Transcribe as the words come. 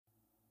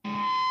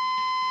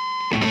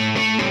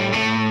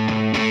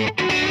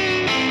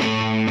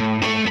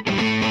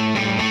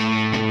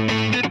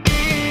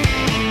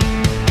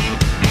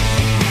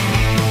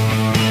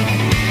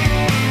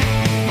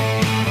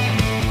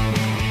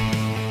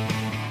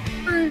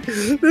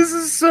This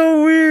is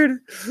so weird.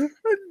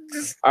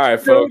 Just All right,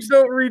 folks.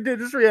 don't read it.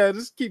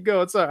 Just keep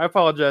going. Sorry, I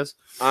apologize.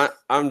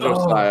 I'm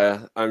Josiah.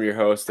 I'm your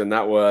host, and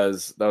that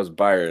was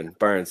Byron.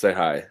 Byron, say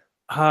hi.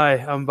 Hi,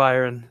 I'm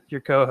Byron,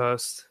 your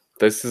co-host.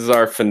 This is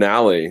our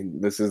finale.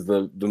 This is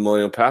the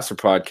Millennial Pastor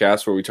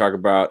podcast where we talk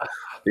about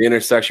the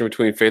intersection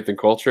between faith and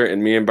culture.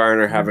 And me and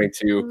Byron are having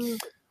to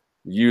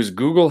use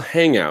Google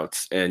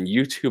Hangouts and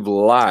YouTube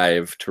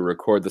Live to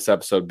record this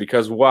episode.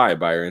 Because why,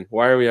 Byron?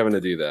 Why are we having to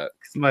do that?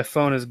 My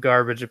phone is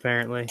garbage,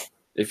 apparently.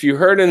 If you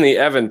heard in the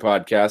Evan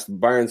podcast,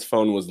 Byron's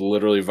phone was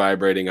literally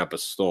vibrating up a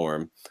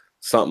storm,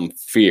 something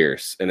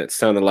fierce, and it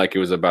sounded like it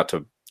was about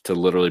to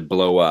literally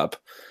blow up.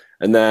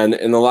 And then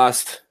in the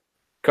last,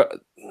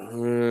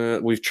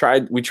 we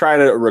tried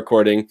a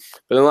recording,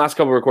 but in the last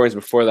couple of recordings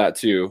before that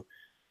too,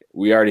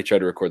 we already tried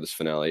to record this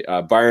finale.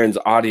 Byron's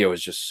audio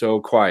is just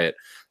so quiet.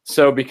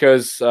 So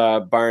because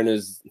Byron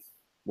is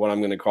what I'm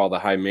going to call the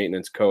high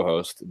maintenance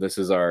co-host, this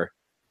is our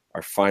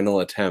final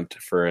attempt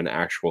for an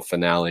actual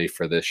finale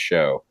for this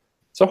show.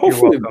 So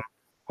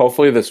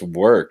hopefully this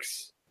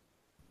works.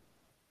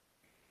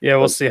 Yeah,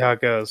 we'll see how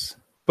it goes.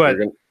 But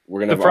we're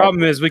gonna the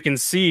problem is we can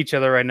see each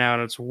other right now,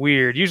 and it's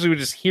weird. Usually we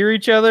just hear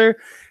each other.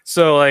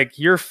 So, like,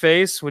 your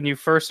face when you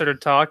first started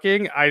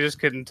talking, I just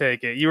couldn't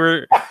take it. You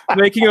were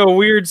making a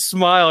weird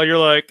smile. You're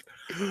like,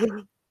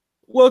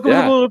 welcome to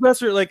the Little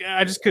Pastor. Like,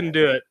 I just couldn't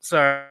do it.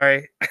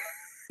 Sorry.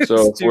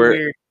 So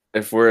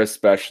if we're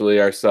especially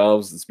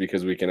ourselves, it's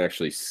because we can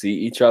actually see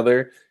each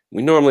other.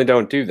 We normally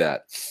don't do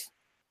that.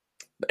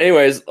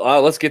 Anyways,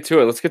 let's get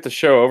to it. Let's get the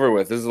show over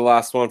with. This is the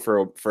last one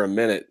for a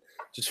minute.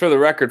 Just for the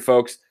record,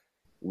 folks,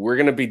 we're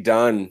going to be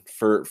done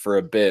for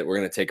a bit. We're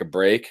going to take a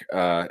break.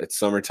 It's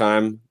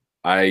summertime.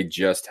 My wife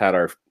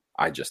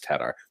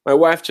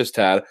just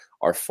had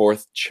our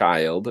fourth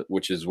child,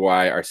 which is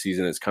why our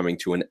season is coming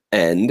to an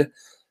end.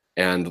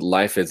 And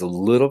life is a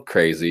little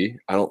crazy.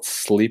 I don't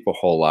sleep a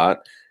whole lot.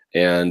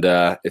 And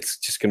it's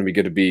just going to be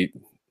good to be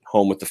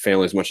home with the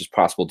family as much as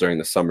possible during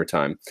the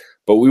summertime.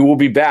 But we will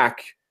be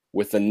back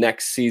with the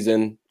next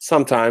season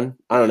sometime,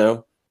 I don't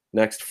know,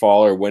 next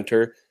fall or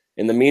winter.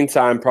 In the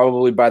meantime,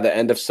 probably by the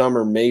end of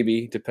summer,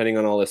 maybe, depending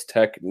on all this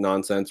tech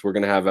nonsense, we're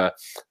going to have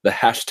the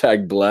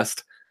hashtag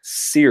blessed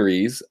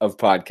series of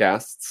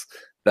podcasts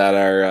that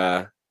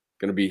are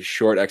going to be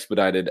short,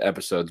 expedited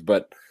episodes.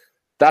 But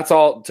that's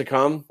all to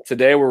come.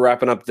 Today, we're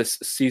wrapping up this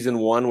season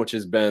 1, which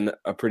has been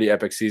a pretty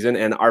epic season.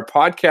 And our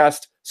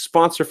podcast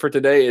sponsor for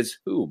today is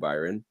who,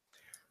 Byron?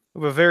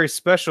 We have a very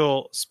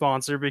special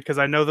sponsor because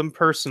I know them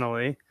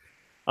personally.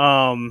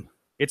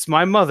 It's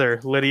my mother,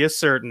 Lydia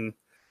Certain.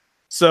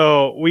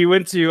 So we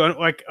went to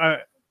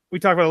we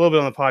talked about it a little bit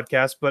on the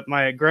podcast, but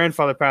my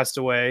grandfather passed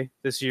away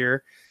this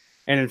year,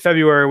 and in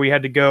February we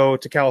had to go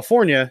to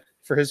California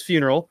for his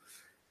funeral.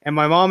 And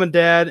my mom and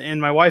dad and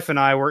my wife and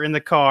I were in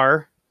the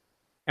car,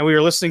 and we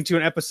were listening to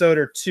an episode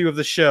or two of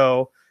the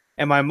show.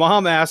 And my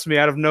mom asked me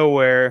out of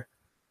nowhere,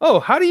 "Oh,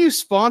 how do you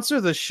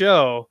sponsor the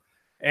show?"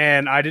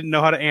 And I didn't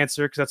know how to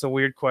answer because that's a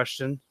weird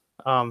question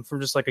from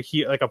just like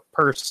a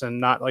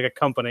person, not like a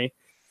company.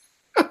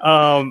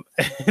 And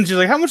she's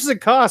like, "How much does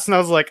it cost?" And I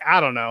was like, "I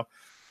don't know."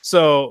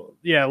 So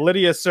yeah,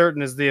 Lydia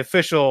Certain is the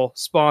official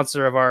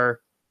sponsor of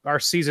our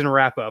season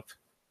wrap up.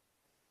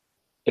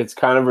 It's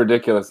kind of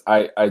ridiculous.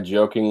 I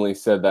jokingly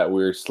said that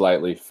we're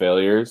slightly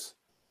failures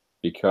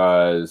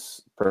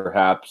because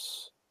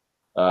perhaps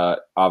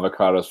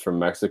avocados from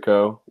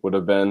Mexico would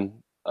have been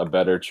a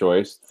better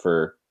choice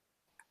for,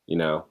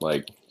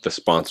 like the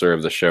sponsor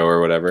of the show or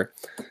whatever.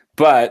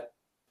 But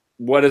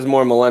what is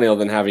more millennial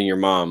than having your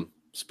mom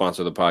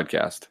sponsor the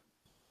podcast?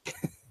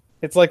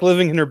 It's like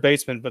living in her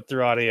basement, but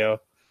through audio.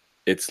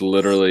 It's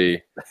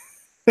literally,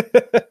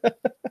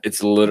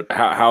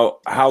 how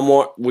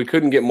more, we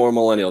couldn't get more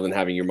millennial than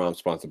having your mom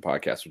sponsor the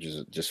podcast, which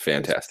is just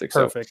fantastic. It's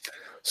perfect.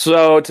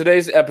 So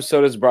today's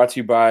episode is brought to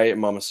you by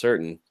Mama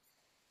Certain.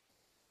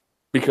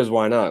 Because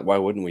why not? Why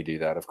wouldn't we do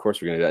that? Of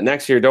course we're going to do that.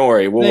 Next year, don't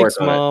worry. We'll work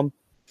on Mom. it.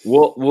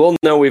 We'll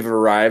know we've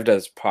arrived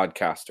as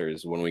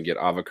podcasters when we get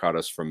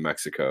avocados from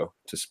Mexico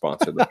to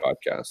sponsor the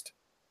podcast.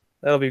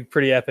 That'll be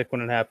pretty epic when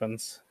it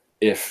happens.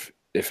 If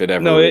it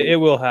ever... No, it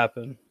will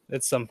happen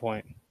at some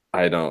point.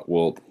 I'm not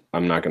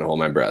going to hold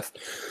my breath.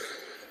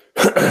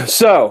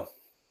 So,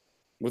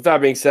 with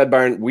that being said,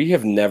 Byron, we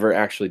have never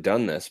actually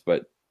done this,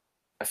 but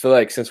I feel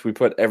like since we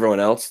put everyone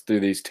else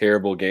through these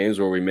terrible games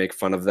where we make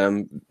fun of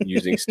them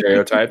using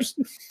stereotypes,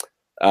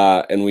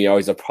 and we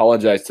always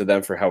apologize to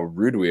them for how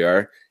rude we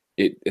are,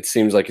 it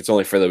seems like it's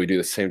only fair that we do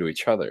the same to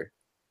each other.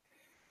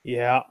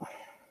 Yeah.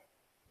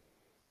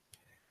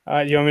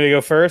 You want me to go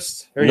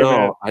first?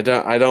 No, I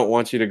don't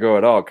want you to go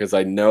at all because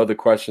I know the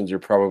questions you're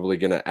probably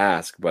going to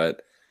ask,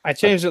 but I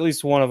changed at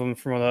least one of them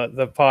from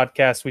the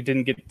podcast we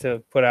didn't get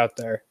to put out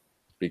there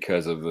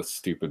because of the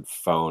stupid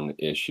phone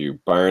issue.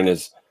 Byron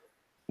is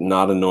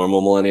not a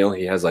normal millennial.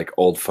 He has like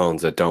old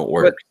phones that don't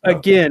work. But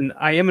again,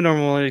 I am a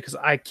normal millennial because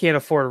I can't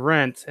afford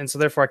rent, and so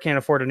therefore I can't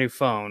afford a new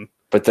phone.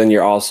 But then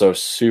you're also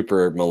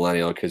super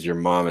millennial because your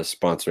mom is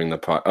sponsoring the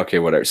pod. Okay,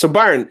 whatever. So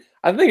Byron,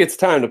 I think it's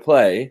time to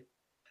play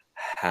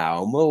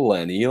how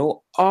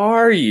millennial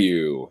are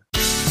you?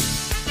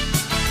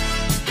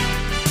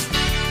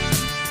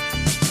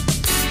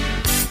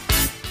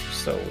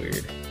 So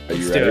weird. Are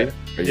you ready?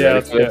 Are you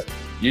ready for this?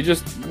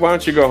 Why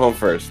don't you go home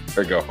first?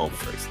 Or go home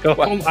first. Go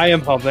home. I am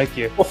home, thank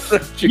you.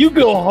 You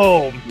go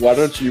home. Why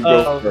don't you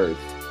go first?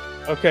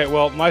 Okay,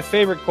 well, my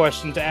favorite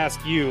question to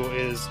ask you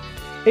is,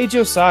 hey,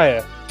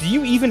 Josiah, do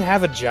you even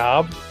have a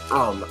job?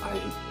 I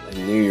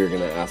knew you were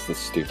going to ask this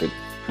stupid.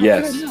 How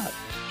yes. could I not?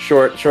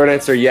 Short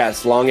answer,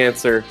 yes. Long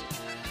answer.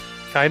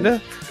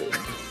 Kinda?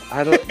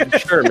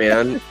 Sure,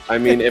 man. I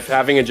mean, if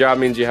having a job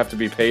means you have to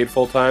be paid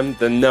full time,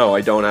 then no,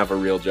 I don't have a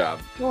real job.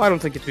 Well, I don't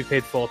think it's to be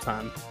paid full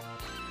time.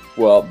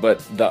 Well, but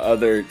the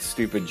other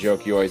stupid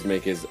joke you always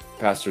make is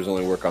pastors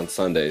only work on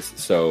Sundays.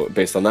 So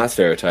based on that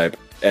stereotype,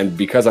 and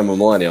because I'm a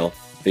millennial,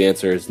 the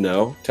answer is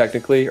no,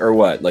 technically, or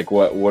what? Like,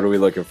 what are we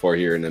looking for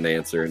here in an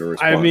answer and a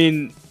response? I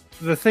mean,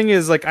 the thing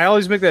is, like, I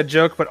always make that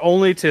joke, but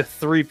only to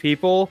 3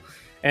 people,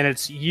 and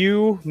it's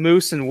you,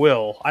 Moose, and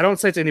Will. I don't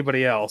say it to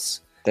anybody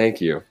else.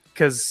 Thank you.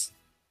 Because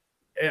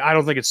I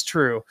don't think it's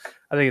true.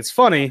 I think it's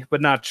funny,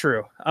 but not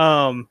true.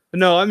 But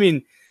no, I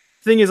mean,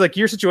 thing is, like,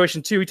 your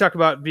situation too. We talked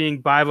about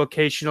being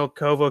bivocational,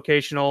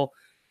 co-vocational.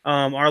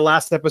 Our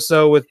last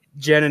episode with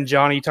Jen and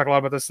Johnny, you talked a lot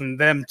about this, and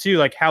them too,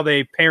 like how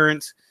they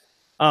parent.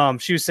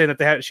 She was saying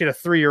that she had a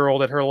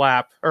 3-year-old at her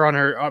lap or on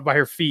her by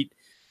her feet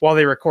while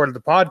they recorded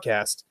the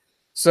podcast.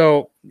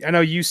 So I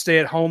know you stay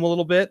at home a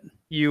little bit.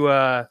 You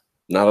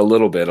not a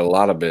little bit, a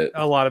lot of it.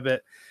 A lot of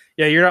it.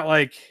 Yeah, you're not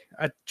like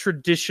a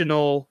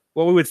traditional,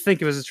 what we would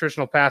think of as a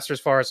traditional pastor as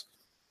far as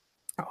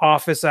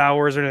office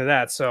hours or any of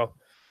that. So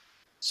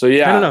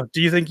yeah, I don't know.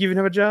 Do you think you even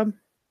have a job?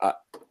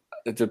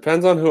 It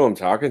depends on who I'm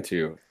talking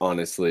to,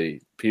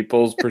 honestly.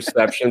 People's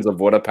perceptions of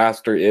what a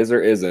pastor is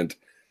or isn't,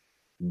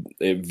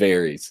 it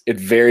varies. It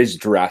varies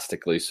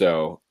drastically.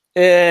 So,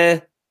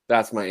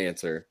 that's my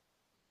answer.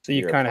 So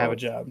you kind of have a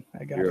job.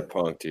 You're a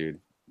punk, dude.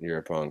 You're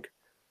a punk.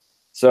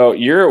 So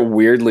you're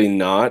weirdly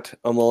not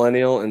a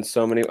millennial in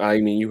so many.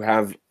 I mean, you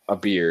have a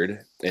beard,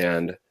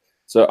 and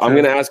so I'm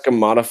going to ask a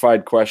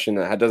modified question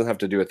that doesn't have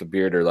to do with the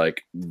beard or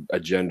like a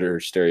gender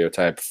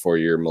stereotype for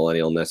your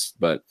millennialness,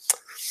 but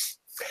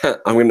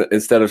I'm going to,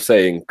 instead of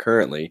saying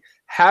currently,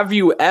 have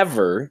you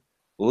ever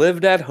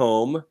lived at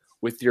home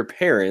with your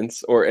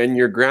parents or in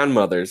your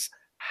grandmother's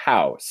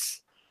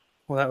house?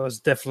 Well, that was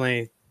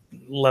definitely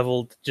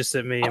leveled just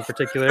at me in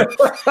particular.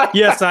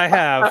 Yes, I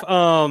have.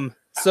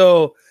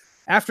 So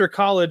after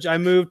college, I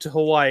moved to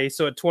Hawaii.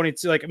 So at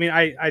 22, like, I mean,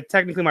 I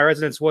technically my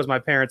residence was my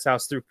parents'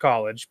 house through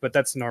college, but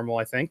that's normal,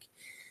 I think.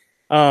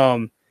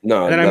 No,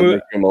 then I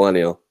moved a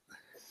millennial.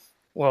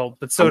 Well,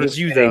 but so did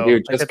you, though.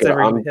 Dude,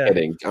 I'm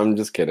kidding. I'm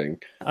just kidding.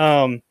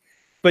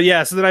 But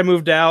yeah, so then I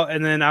moved out,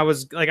 and then I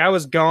was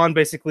gone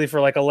basically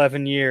for like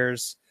 11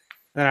 years.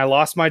 And I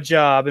lost my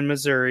job in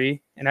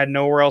Missouri and had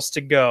nowhere else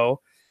to go.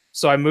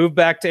 So I moved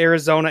back to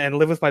Arizona and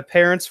lived with my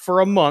parents for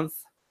a month.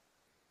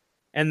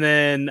 And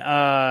then,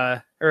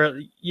 a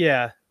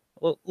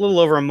little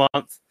over a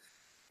month.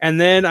 And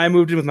then I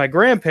moved in with my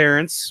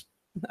grandparents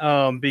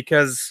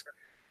because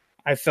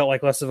I felt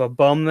like less of a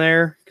bum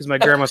there because my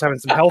grandma was having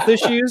some health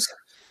issues.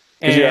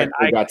 And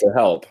I got to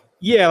help.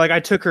 Yeah, like I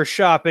took her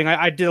shopping.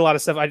 I did a lot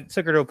of stuff. I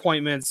took her to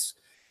appointments.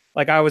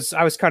 Like I was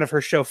kind of her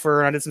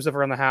chauffeur, and I did some stuff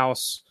around the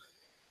house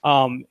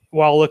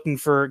while looking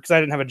for, because I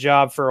didn't have a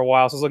job for a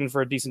while, so I was looking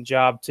for a decent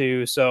job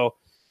too. So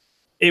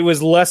it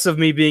was less of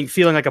me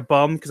feeling like a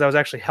bum because I was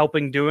actually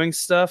helping doing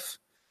stuff.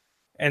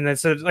 And then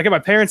so like at my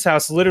parents'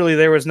 house, literally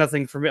there was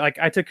nothing for me. Like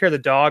I took care of the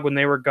dog when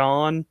they were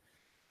gone.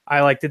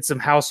 I like did some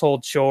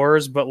household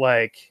chores, but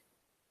like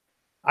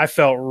I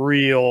felt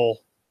real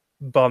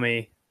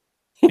bummy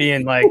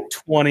being like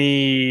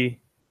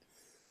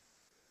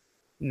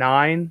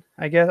 29,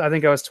 I guess. I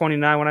think I was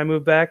 29 when I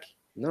moved back.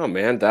 No,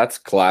 man, that's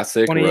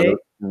classic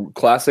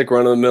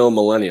run-of-the-mill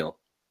millennial.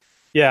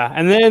 Yeah,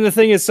 and then the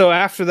thing is, so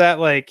after that,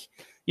 like,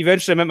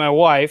 eventually I met my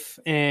wife,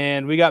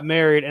 and we got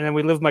married, and then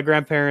we lived with my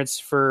grandparents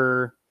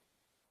for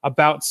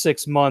about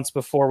 6 months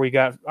before we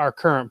got our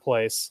current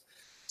place.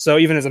 So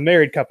even as a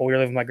married couple, we were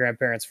living with my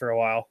grandparents for a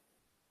while.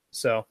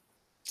 So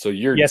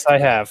yes, I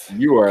have.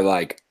 You are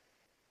like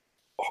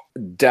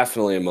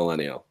definitely a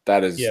millennial.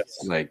 That is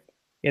like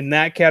in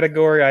that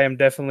category, I am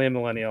definitely a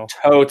millennial.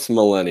 Totes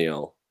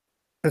millennial.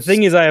 The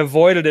thing is, I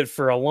avoided it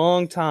for a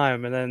long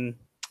time, and then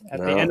at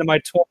the end of my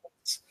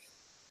 20s,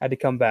 I had to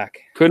come back.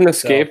 Couldn't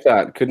escape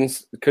that.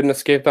 Couldn't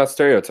escape that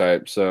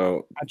stereotype.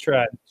 So I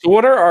tried. So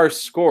what are our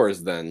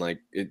scores then?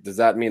 Like, does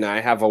that mean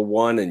I have a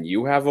 1 and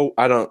you have a?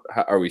 I don't.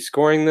 Are we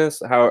scoring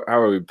this? How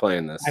are we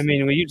playing this? I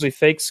mean, we usually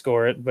fake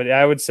score it, but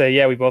I would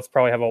say we both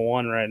probably have a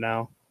 1 right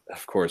now.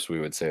 Of course, we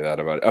would say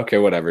that about it. Okay,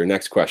 whatever.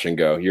 Next question,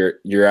 go.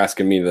 You're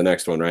asking me the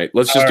next one, right?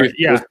 Let's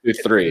do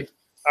 3.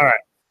 All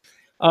right.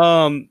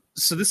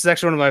 So this is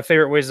actually one of my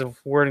favorite ways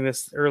of wording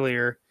this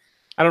earlier.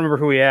 I don't remember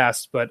who we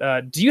asked, but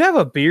do you have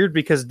a beard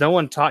because no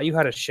one taught you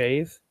how to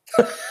shave?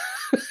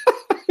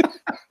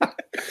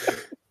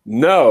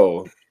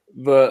 No.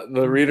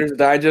 The Reader's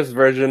Digest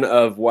version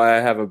of why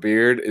I have a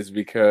beard is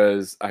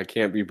because I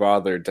can't be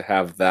bothered to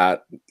have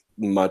that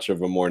much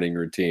of a morning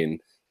routine,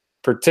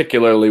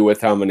 particularly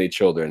with how many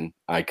children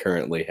I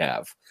currently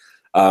have.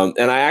 And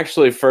I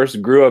actually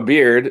first grew a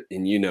beard,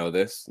 and you know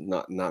this,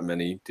 not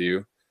many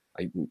do.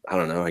 I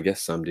don't know, I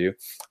guess some do.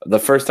 The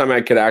first time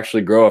I could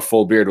actually grow a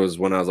full beard was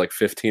when I was like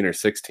 15 or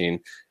 16,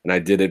 and I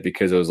did it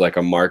because it was like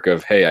a mark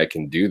of, hey, I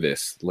can do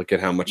this. Look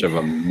at how much of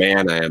a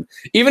man I am.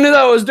 Even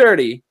though it was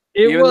dirty.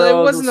 It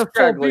wasn't a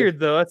full beard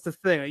though. That's the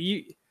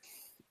thing.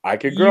 I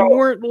could grow. You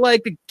weren't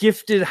like a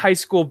gifted high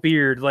school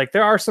beard. Like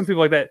there are some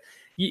people like that.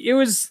 It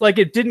was like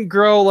it didn't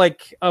grow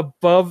like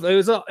above. It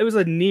was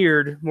a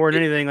neared more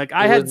than anything. Like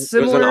I had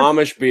similar. It was an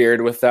Amish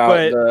beard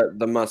without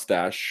the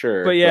mustache,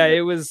 sure. But yeah,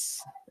 it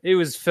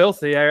was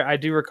filthy. I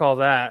do recall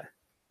that.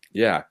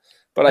 Yeah,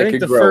 but I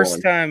think the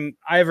first time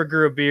I ever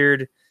grew a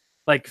beard,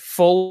 like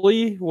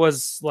fully,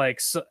 was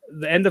like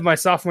the end of my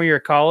sophomore year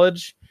of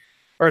college.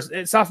 Or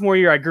sophomore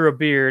year, I grew a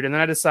beard, and then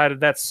I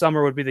decided that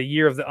summer would be the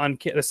year of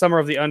the summer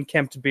of the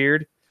unkempt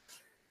beard,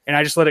 and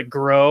I just let it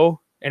grow,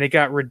 and it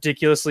got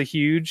ridiculously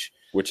huge.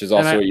 Which is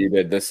also what you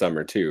did this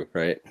summer too,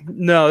 right?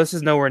 No, this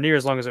is nowhere near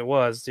as long as it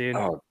was, dude.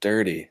 Oh,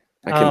 dirty!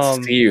 I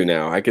can see you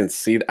now. I can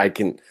see. I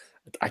can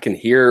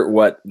hear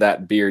what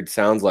that beard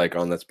sounds like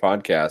on this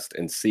podcast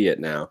and see it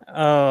now.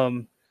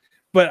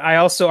 But I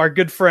also, our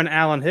good friend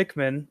Alan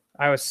Hickman,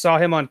 I saw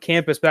him on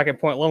campus back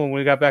at Point Loma when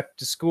we got back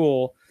to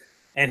school.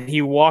 And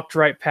he walked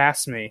right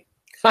past me,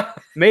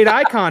 made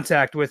eye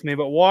contact with me,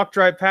 but walked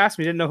right past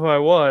me. Didn't know who I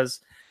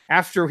was.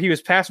 After he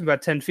was past me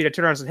about 10 feet, I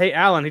turned around and said, "Hey,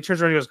 Alan." He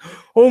turns around and goes,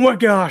 "Oh my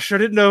gosh, I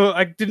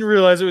didn't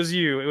realize it was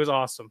you." It was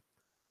awesome.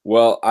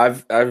 Well,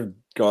 I've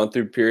gone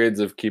through periods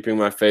of keeping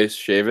my face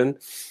shaven.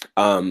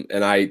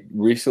 And I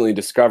recently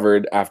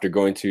discovered after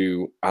going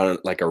to,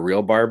 like a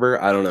real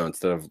barber, I don't know,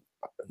 instead of,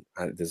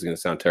 this is going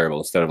to sound terrible,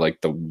 instead of like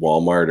the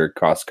Walmart or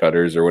Cost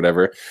Cutters or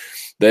whatever,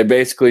 they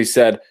basically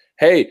said,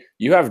 "Hey,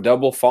 you have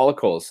double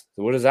follicles."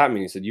 What does that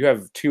mean? He said, "You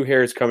have 2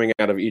 hairs coming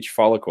out of each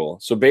follicle."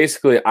 So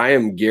basically, I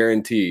am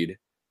guaranteed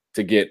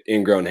to get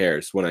ingrown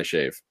hairs when I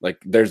shave. Like,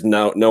 there's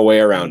no way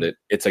around it.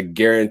 It's a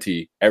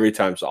guarantee every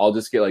time. So I'll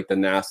just get like the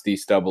nasty,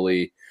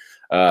 stubbly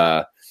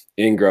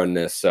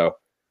ingrownness. So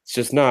it's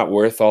just not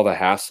worth all the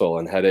hassle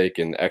and headache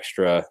and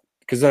extra,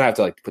 because then I have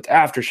to like put the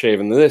aftershave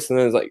and this, and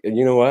then it's like,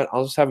 you know what?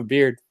 I'll just have a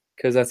beard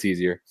because that's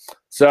easier.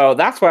 So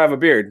that's why I have a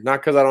beard.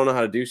 Not because I don't know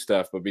how to do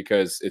stuff, but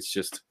because it's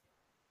just...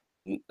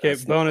 Okay,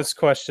 bonus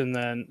question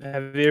then.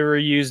 Have you ever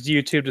used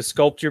YouTube to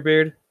sculpt your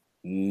beard?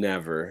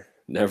 Never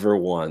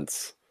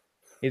once.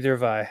 Neither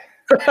have I.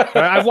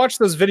 I've watched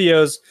those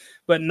videos,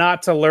 but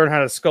not to learn how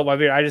to sculpt my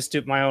beard. I just do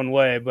it my own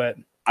way, but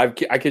I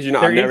kid you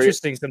not. They're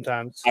interesting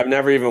sometimes. I've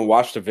never even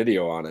watched a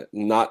video on it.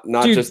 Not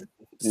Dude, just...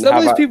 Some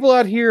of these people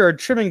out here are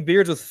trimming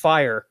beards with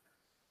fire.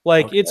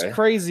 Like, It's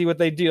crazy what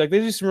they do. Like, they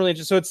do some really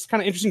interesting... So it's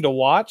kind of interesting to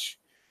watch.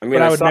 I mean,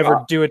 but I would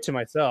never do it to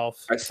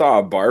myself. I saw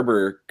a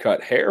barber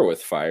cut hair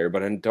with fire,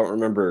 but I don't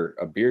remember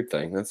a beard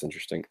thing. That's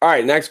interesting. All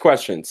right, next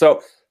question. So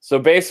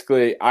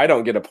basically, I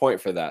don't get a point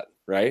for that,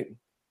 right?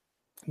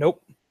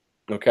 Nope.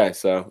 Okay,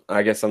 so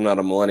I guess I'm not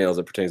a millennial as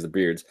it pertains to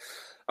beards.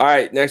 All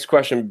right, next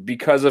question.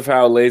 Because of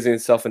how lazy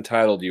and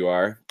self-entitled you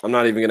are, I'm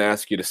not even going to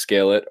ask you to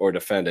scale it or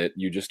defend it.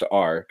 You just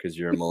are, because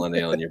you're a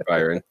millennial and you're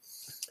Byron.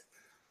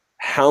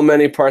 How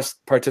many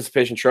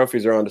participation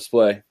trophies are on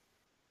display?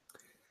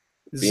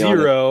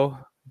 0.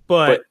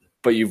 But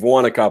you've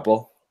won a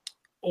couple.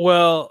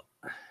 Well,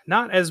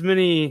 not as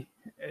many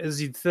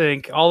as you'd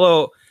think.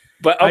 Although,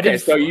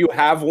 so you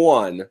have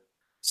won.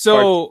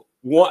 So,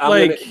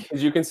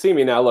 because you can see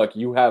me now. Look,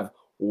 you have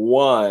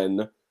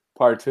won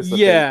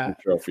participation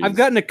trophies. I've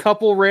gotten a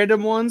couple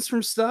random ones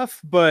from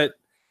stuff, but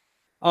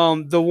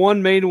the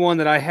one main one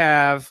that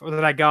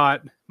I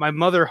got, my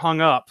mother hung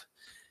up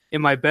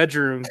in my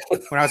bedroom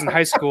when I was in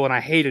high school, and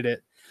I hated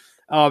it.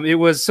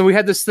 We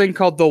had this thing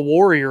called the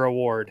Warrior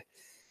Award.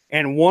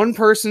 And one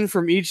person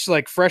from each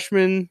like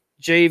freshman,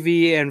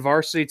 JV, and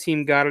varsity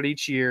team got it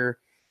each year.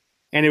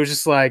 And it was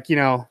just like,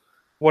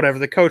 whatever.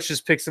 The coach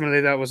just picked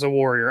somebody that was a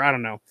warrior. I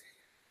don't know.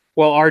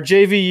 Well, our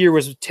JV year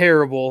was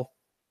terrible.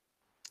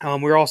 We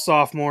were all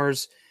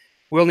sophomores.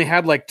 We only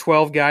had like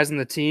 12 guys on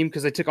the team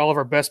because they took all of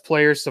our best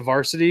players to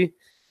varsity.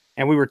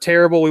 And we were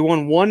terrible. We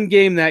won one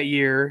game that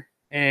year.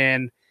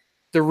 And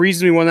the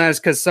reason we won that is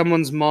because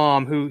someone's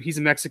mom, he's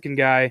a Mexican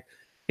guy,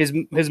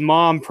 his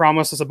mom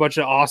promised us a bunch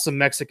of awesome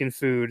Mexican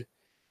food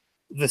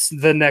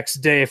the next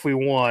day if we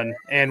won,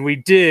 and we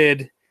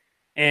did,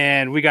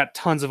 and we got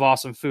tons of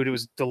awesome food. It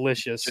was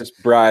delicious.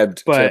 Just bribed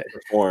to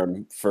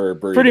perform for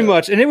burrito. Pretty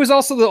much, and it was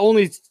also the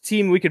only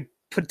team we could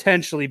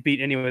potentially beat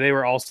anyway. They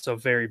were also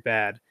very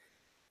bad.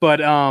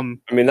 But I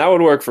mean, that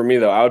would work for me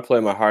though. I would play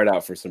my heart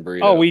out for some burrito.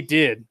 Oh, we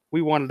did.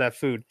 We wanted that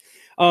food.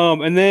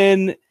 And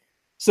then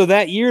so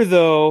that year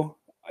though,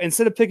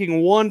 instead of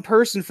picking one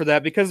person for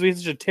that, because we had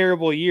such a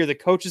terrible year, the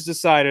coaches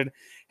decided,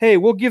 hey,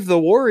 we'll give the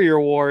Warrior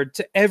Award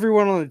to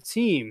everyone on the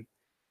team.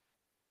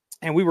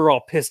 And we were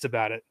all pissed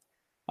about it.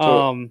 So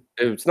Um,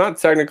 it's not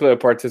technically a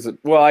particip.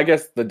 Well, I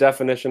guess the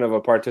definition of a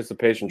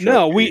participation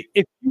no, trophy.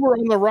 if you were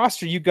on the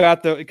roster, you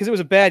got because it was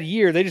a bad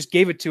year. They just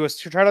gave it to us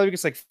to try to make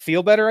us like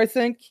feel better, I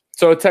think.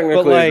 So it But technically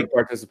is a like,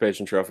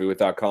 participation trophy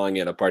without calling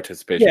it a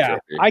participation yeah,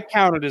 trophy. I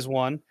counted as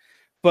one.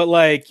 But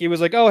like, it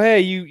was like, oh hey,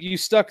 you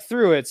stuck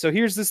through it. So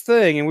here's this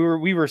thing, and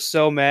we were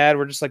so mad.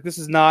 We're just like, this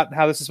is not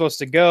how this is supposed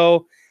to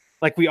go.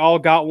 Like we all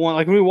got one.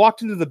 Like when we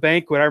walked into the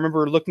banquet, I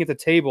remember looking at the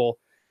table,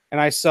 and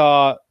I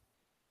saw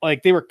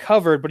like they were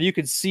covered, but you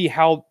could see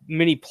how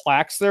many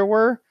plaques there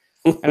were.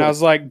 And I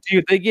was like,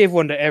 dude, they gave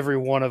one to every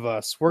one of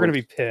us. We're gonna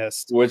which be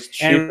pissed.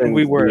 which And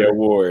we cheapens the were.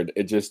 award.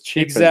 It just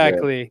cheapens it.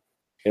 Exactly.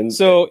 And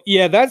So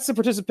yeah, that's the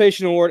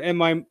participation award.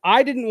 And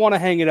I didn't want to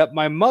hang it up.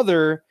 My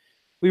mother,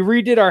 we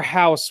redid our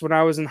house when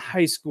I was in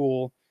high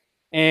school,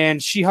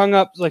 and she hung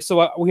up like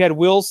we had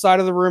Will's side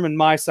of the room and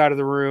my side of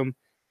the room,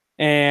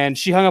 and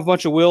she hung up a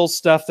bunch of Will's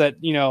stuff that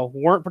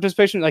weren't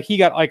participation. Like he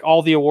got like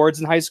all the awards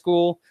in high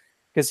school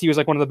because he was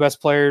like one of the best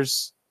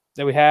players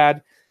that we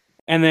had.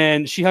 And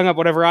then she hung up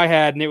whatever I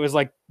had, and it was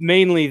like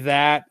mainly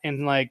that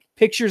and like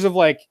pictures of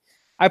like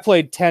I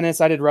played tennis,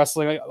 I did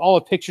wrestling, like all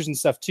the pictures and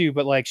stuff too.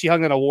 But like she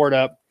hung that award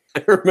up,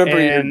 I remember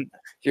and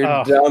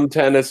your dumb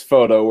tennis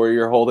photo where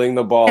you're holding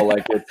the ball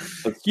like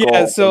it's the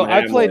yeah. skull So from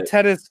I played Hamlet.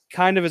 tennis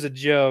kind of as a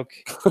joke.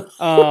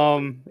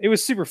 It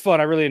was super fun.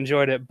 I really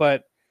enjoyed it,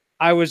 but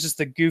I was just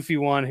the goofy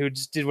one who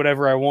just did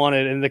whatever I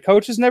wanted, and the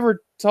coaches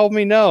never told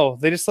me no.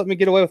 They just let me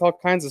get away with all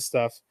kinds of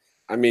stuff.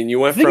 I mean,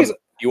 The thing is,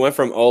 you went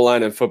from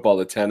O-line and football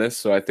to tennis,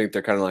 so I think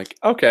they're kind of like,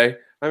 okay.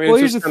 I mean, well, it's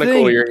here's the just kind of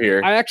cool thing. you're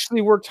here. I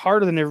actually worked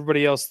harder than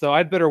everybody else, though. I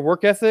had better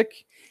work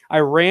ethic. I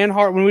ran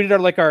hard when we did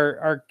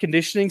our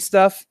conditioning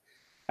stuff.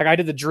 Like I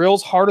did the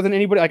drills harder than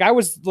anybody. Like I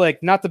was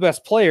like not the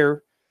best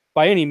player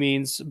by any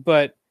means,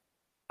 but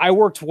I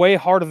worked way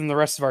harder than the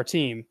rest of our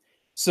team.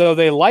 So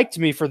they liked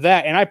me for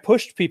that, and I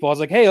pushed people. I was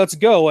like, "Hey, let's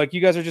go! Like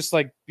you guys are just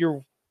like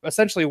you're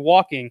essentially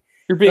walking."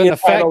 You're But being then the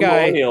fat entitled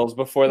guy, millennials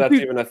before that's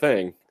dude. even a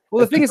thing.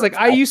 Well, the thing is, like,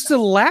 I used to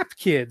lap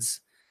kids.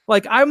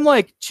 Like I'm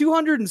like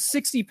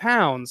 260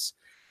 pounds,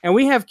 and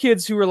we have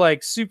kids who are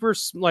like super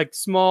like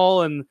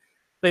small, and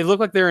they look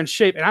like they're in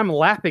shape, and I'm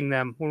lapping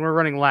them when we're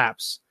running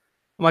laps.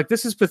 I'm like,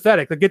 this is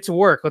pathetic. Like, get to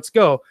work. Let's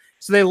go.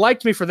 So they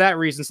liked me for that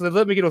reason. So they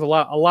let me get with a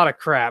lot of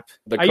crap.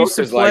 The I used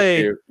to coaches liked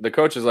play. you. The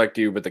coaches liked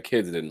you, but the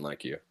kids didn't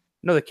like you.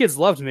 No, the kids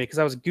loved me because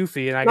I was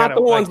goofy and I got Not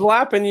the it. Like ones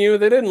lapping you.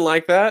 They didn't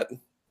like that.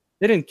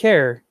 they didn't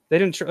care. They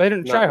didn't. They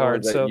didn't Not try the ones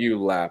hard. that So you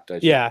lapped, I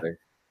should yeah, say.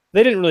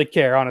 they didn't really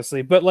care,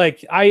 honestly. But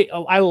like I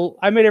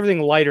made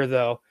everything lighter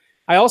though.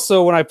 I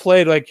also when I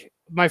played like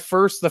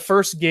the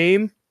first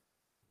game,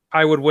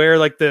 I would wear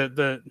like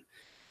the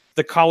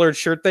collared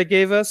shirt they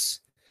gave us.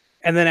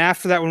 And then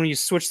after that, when you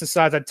switch the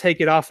sides, I'd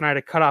take it off and I had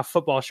a cut off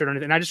football shirt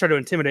underneath. And I just tried to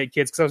intimidate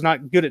kids because I was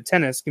not good at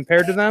tennis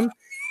compared to them.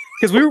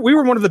 Because we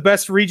were one of the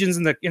best regions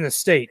in the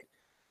state.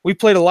 We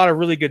played a lot of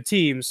really good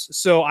teams.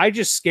 So I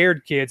just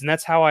scared kids, and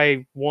that's how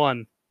I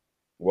won.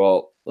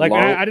 Well, Like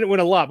I didn't win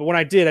a lot, but when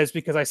I did, it's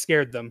because I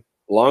scared them.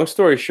 long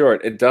story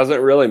short, it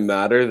doesn't really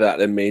matter that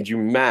it made you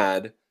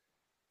mad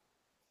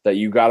that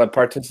you got a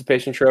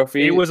participation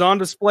trophy. It was on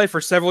display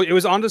for several. It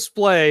was on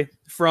display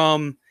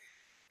from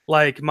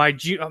like my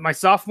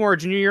sophomore or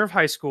junior year of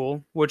high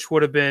school, which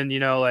would have been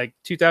like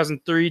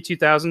 2003,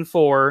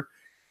 2004,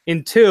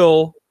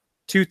 until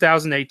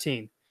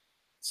 2018.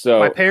 So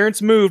My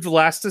parents moved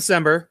last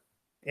December,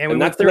 and we went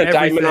that's an through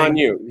indictment everything. on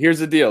you. Here's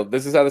the deal.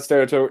 This is how the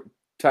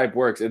stereotype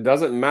works. It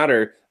doesn't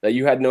matter that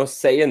you had no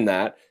say in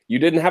that. You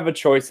didn't have a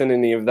choice in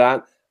any of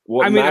that.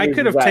 What I mean, I matters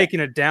could is have that, taken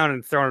it down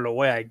and thrown it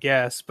away, I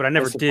guess, but I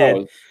never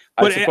did.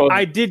 I But suppose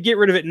I did get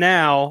rid of it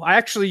now. I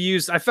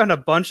found a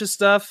bunch of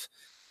stuff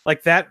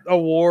like that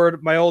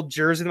award, my old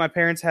jersey that my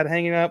parents had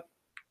hanging up,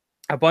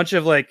 a bunch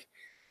of like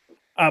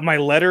my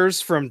letters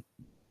from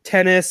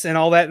tennis and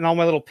all that, and all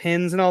my little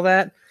pins and all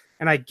that.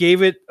 And I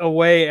gave it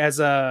away as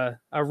a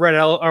or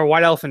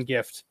white elephant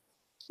gift.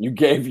 you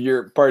gave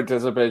your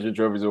participation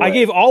trophies away. I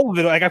gave all of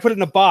it. Like I put it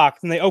in a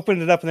box, and they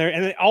opened it up in there,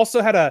 and it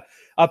also had a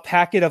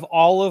packet of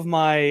all of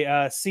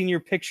my senior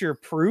picture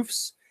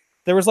proofs.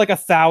 There was like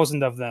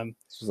 1,000 of them.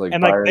 This was like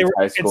And Byron's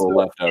high school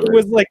leftovers. it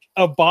was like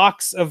a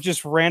box of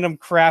just random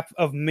crap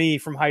of me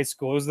from high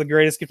school. It was the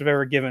greatest gift I've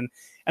ever given.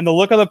 And the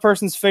look on the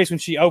person's face when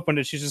she opened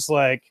it, she's just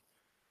like,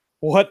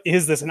 "What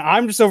is this?" And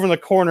I'm just over in the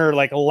corner,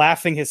 like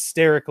laughing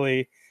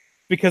hysterically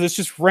because it's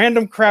just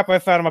random crap I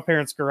found in my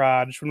parents'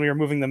 garage when we were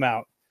moving them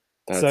out.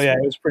 So yeah,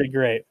 it was pretty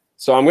great.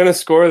 So I'm gonna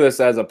score this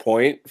as a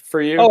point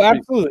for you. Oh,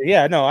 absolutely.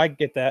 Yeah, no, I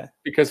get that.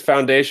 Because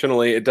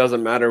foundationally, it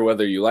doesn't matter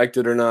whether you liked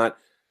it or not.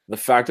 The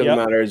fact of the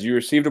matter is you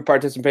received a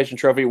participation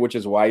trophy, which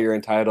is why you're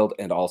entitled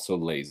and also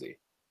lazy.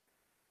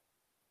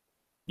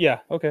 Yeah,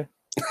 okay.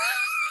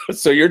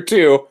 So you're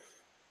two.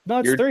 No,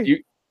 it's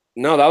three.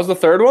 No, that was the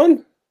third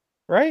one?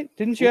 Right?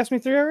 Didn't you ask me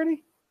three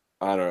already?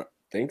 I don't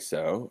think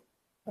so.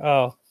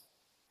 Oh.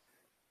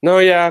 No,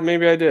 yeah,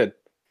 maybe I did.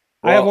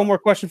 I have one more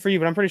question for you,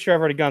 but I'm pretty sure I've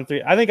already gone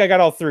three. I think I got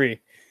all three.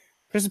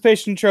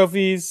 Participation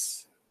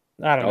trophies.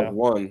 I don't know.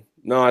 One.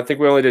 No, I think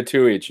we only did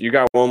two each. You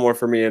got one more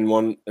for me and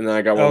then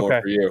I got one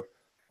more for you.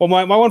 Well,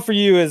 my one for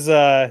you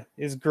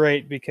is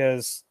great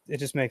because it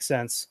just makes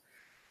sense.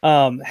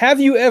 Have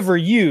you ever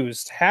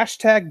used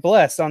hashtag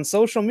blessed on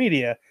social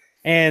media?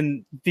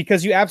 And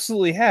because you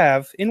absolutely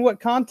have, in what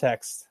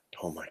context?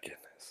 Oh my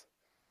goodness.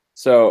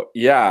 So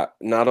yeah,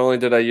 not only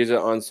did I use it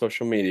on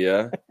social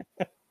media,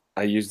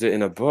 I used it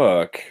in a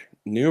book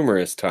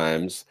numerous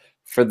times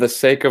for the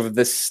sake of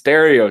this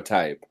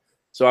stereotype.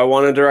 So I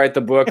wanted to write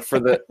the book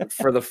for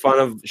the fun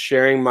of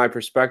sharing my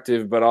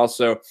perspective, but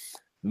also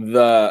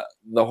the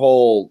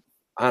whole,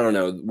 I don't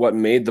know, what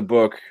made the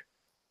book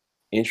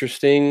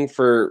interesting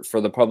for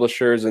the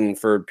publishers and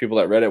for people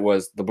that read it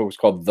was the book was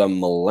called The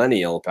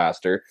Millennial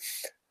Pastor,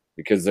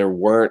 because there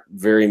weren't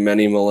very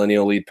many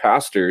millennial lead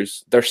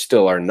pastors. There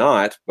still are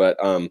not, but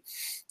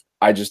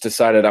I just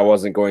decided I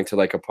wasn't going to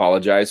like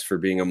apologize for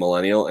being a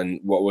millennial.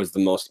 And what was the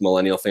most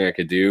millennial thing I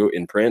could do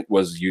in print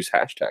was use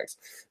hashtags.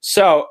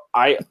 So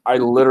I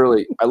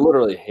literally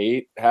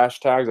hate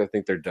hashtags. I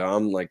think they're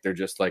dumb. Like they're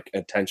just like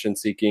attention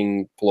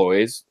seeking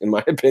ploys, in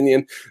my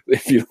opinion.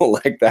 If you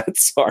don't like that,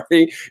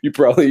 sorry. You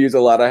probably use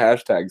a lot of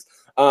hashtags.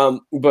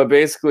 But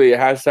basically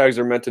hashtags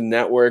are meant to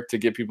network, to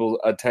get people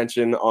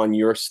attention on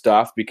your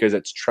stuff because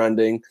it's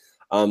trending.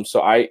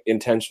 So I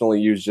intentionally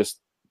use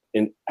just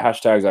in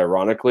hashtags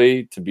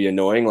ironically to be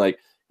annoying. Like,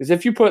 because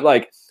if you put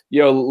like,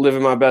 yo,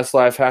 living my best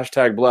life,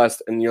 hashtag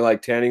blessed, and you're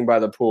like tanning by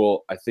the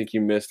pool, I think you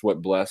missed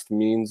what blessed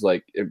means.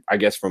 Like, I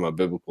guess from a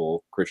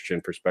biblical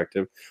Christian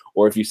perspective.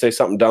 Or if you say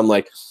something dumb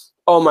like,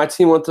 oh, my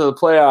team went to the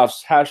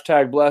playoffs,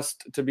 hashtag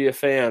blessed to be a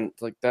fan.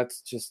 Like, that's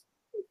just,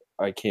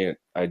 I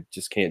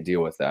just can't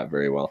deal with that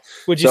very well.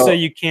 Would you say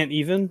you can't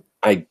even?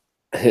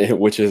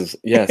 Which is,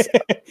 yes,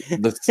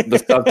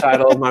 the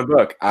subtitle of my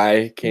book,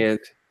 I can't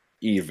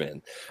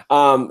even.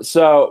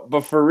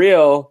 But for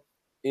real,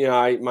 you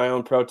know, my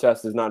own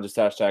protest is not just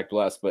hashtag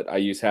blessed, but I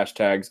use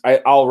hashtags.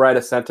 I'll write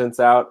a sentence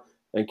out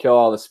and kill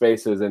all the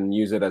spaces and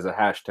use it as a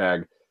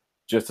hashtag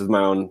just as my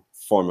own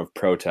form of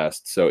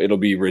protest. So it'll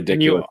be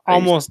ridiculous. And you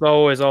almost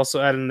always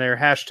also add in there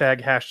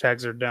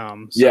hashtags are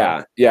dumb.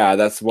 So. Yeah,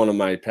 that's one of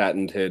my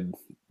patented,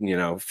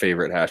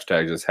 favorite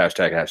hashtags is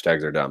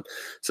hashtags are dumb.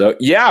 So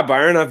yeah,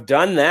 Byron, I've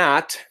done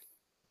that.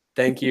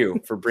 Thank you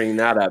for bringing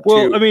that up.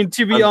 Well, I mean,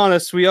 to be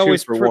honest, we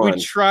always we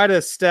try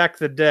to stack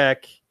the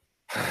deck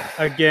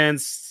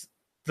against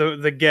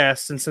the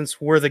guests, and since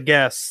we're the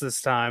guests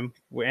this time,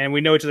 and we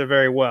know each other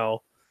very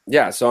well.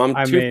 Yeah, so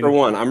I'm 2 for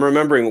 1. I'm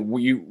remembering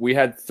we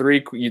had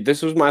 3.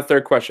 This was my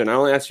third question. I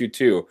only asked you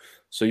 2,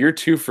 so you're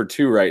 2 for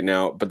 2 right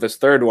now. But this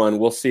third one,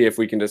 we'll see if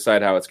we can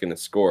decide how it's going to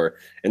score.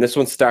 And this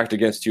one's stacked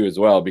against you as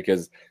well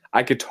because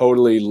I could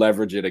totally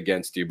leverage it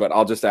against you. But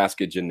I'll just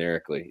ask it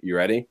generically. You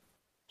ready?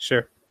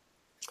 Sure.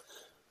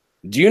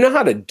 Do you know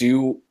how to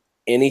do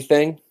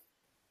anything?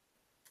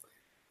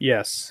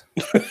 Yes.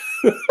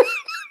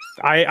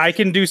 I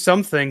can do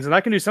some things, and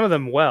I can do some of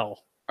them well.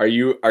 Are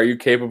you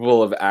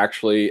capable of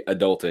actually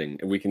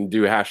adulting? And we can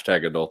do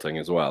hashtag adulting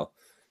as well.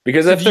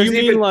 Because if there's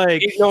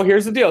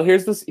here's the deal.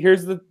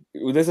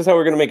 This is how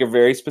we're going to make it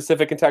very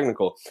specific and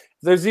technical.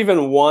 If there's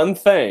even one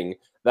thing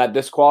that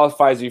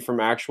disqualifies you from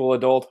actual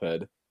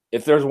adulthood,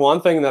 if there's one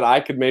thing that I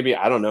could maybe,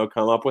 I don't know,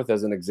 come up with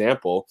as an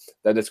example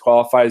that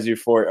disqualifies you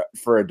for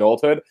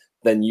adulthood,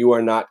 then you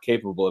are not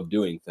capable of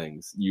doing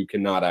things. You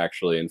cannot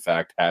actually, in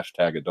fact,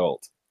 hashtag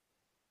adult.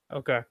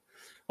 Okay.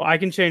 Well, I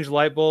can change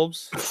light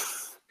bulbs.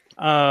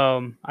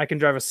 I can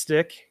drive a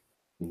stick.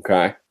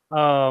 Okay.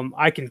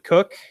 I can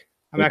cook.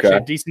 I'm actually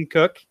a decent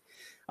cook.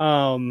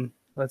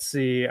 Let's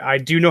see. I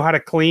do know how to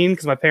clean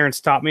because my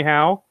parents taught me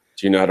how.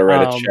 Do you know how to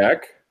write a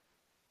check?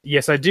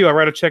 Yes, I do. I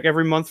write a check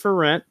every month for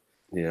rent.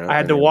 Yeah. I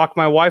had to walk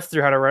my wife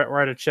through how to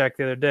write a check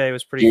the other day. It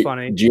was pretty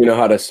funny. Do you know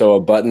how to sew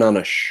a button on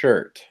a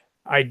shirt?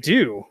 I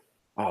do.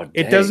 Oh, dang.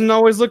 It doesn't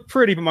always look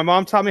pretty, but my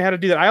mom taught me how to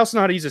do that. I also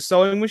know how to use a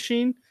sewing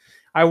machine.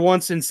 I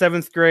once in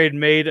 7th grade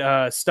made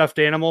a stuffed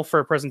animal for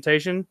a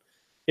presentation.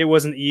 It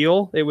was an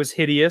eel. It was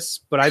hideous,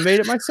 but I made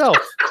it myself.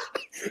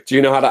 Do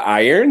you know how to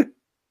iron?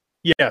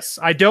 Yes,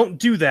 I don't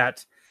do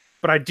that,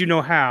 but I do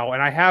know how.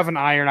 And I have an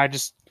iron. I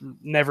just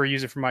never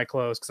use it for my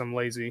clothes because I'm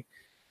lazy.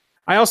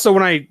 I also,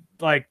 when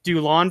I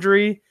do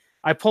laundry,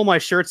 I pull my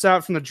shirts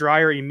out from the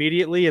dryer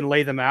immediately and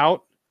lay them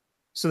out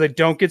so they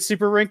don't get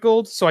super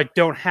wrinkled, so I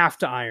don't have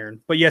to iron.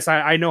 But yes,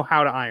 I know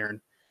how to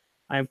iron.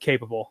 I am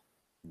capable.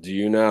 Do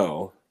you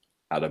know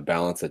how to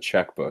balance a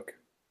checkbook?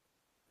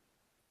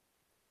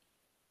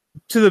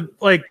 Well,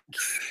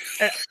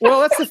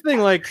 that's the thing.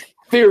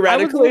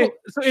 Theoretically,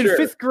 in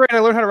 5th grade, I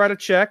learned how to write a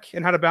check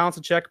and how to balance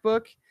a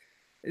checkbook.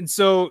 And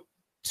so,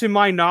 to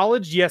my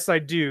knowledge, yes, I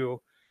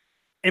do.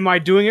 Am I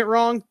doing it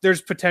wrong?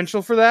 There's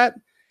potential for that.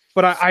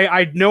 But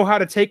I know how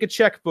to take a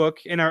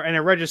checkbook in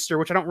a register,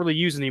 which I don't really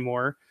use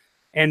anymore,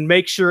 and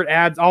make sure it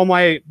adds all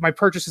my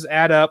purchases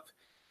add up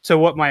to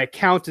what my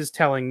account is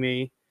telling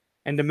me,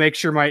 and to make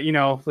sure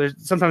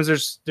sometimes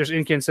there's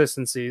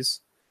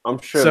inconsistencies. I'm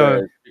sure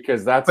there is,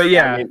 because that's. But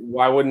yeah, I mean,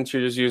 why wouldn't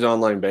you just use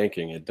online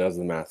banking? It does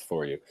the math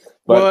for you.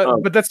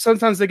 But that's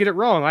sometimes they get it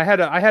wrong. I had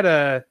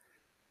a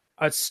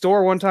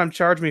store one time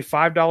charge me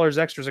 $5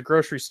 extra as a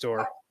grocery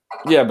store.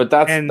 Yeah, but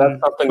that's and something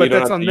you but don't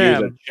that's have on to use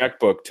a them.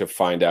 checkbook to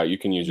find out. You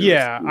can use your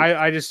Yeah, receipt.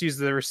 I just use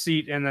the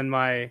receipt and then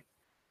my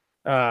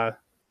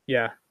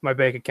my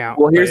bank account.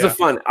 Well, But here's the yeah,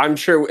 fun. I'm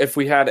sure if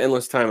we had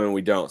endless time, and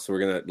we don't, so we're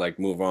gonna like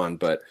move on.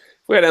 But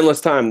if we had endless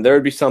time, there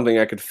would be something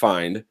I could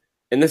find.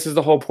 And this is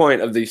the whole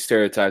point of these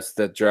stereotypes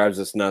that drives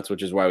us nuts,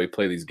 which is why we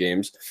play these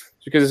games.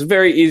 Because it's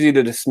very easy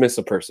to dismiss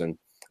a person.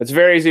 It's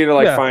very easy to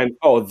like yeah. find,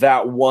 oh,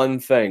 that one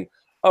thing.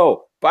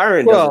 Oh,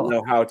 Byron doesn't Well,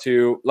 know how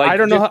to I like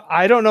don't know. just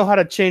I don't know how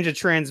to change a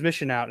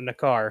transmission out in a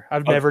car.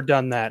 I've never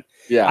done that.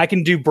 yeah. I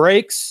can do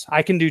brakes.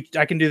 I can do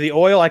the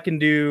oil. I can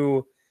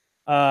do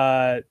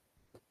uh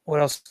what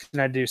else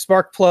can I do?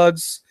 Spark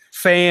plugs,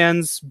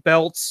 fans,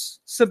 belts,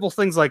 simple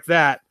things like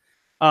that.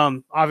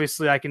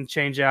 Obviously I can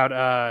change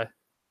out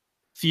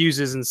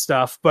fuses and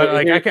stuff, but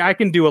like I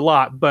can do a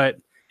lot, but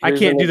I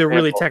Here's an can't do the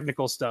really example.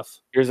 technical stuff.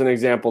 Here's an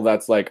example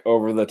that's like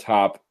over the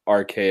top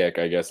archaic,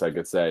 I guess I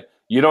could say.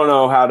 You don't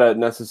know how to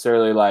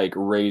necessarily like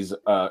raise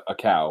a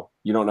cow.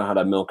 You don't know how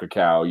to milk a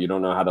cow. You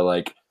don't know how to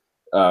like.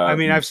 I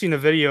mean, I've seen a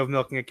video of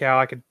milking a cow.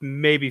 I could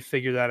maybe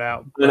figure that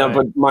out,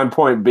 But my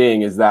point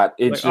being is that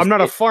like, I'm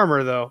not a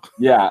farmer though.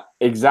 yeah,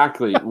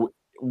 exactly.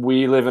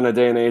 We live in a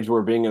day and age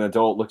where being an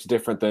adult looks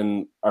different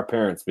than our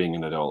parents being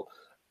an adult.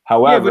 Yeah,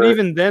 but However,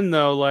 even then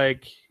though,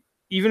 like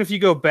even if you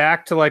go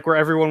back to like where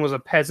everyone was a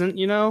peasant,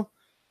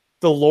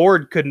 the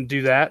Lord couldn't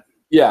do that.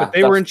 yeah, But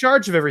they were in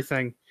charge of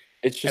everything.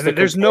 it's just And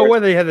there's no way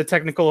they had the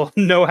technical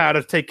know-how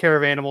to take care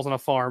of animals on a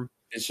farm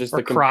it's just or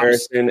a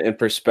crops. comparison and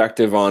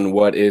perspective on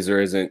what is or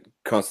isn't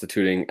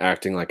constituting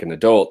acting like an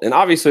adult. And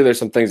obviously, there's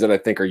some things that I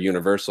think are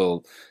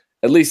universal,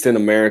 at least in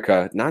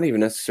America, not even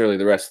necessarily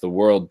the rest of the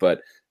world.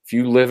 But if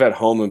you live at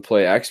home and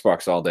play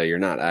Xbox all day, you're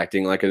not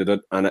acting like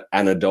an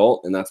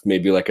adult. And that's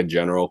maybe like a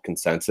general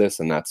consensus.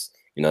 And that's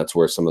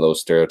where some of those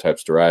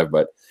stereotypes derive.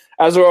 But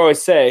as we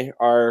always say,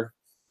 our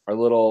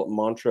little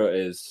mantra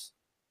is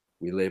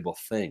we label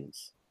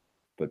things,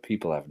 but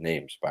people have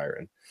names,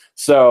 Byron.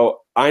 So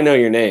I know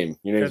your name.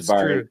 Your name's That's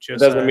Byron. true.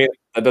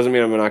 That doesn't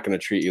mean I'm not going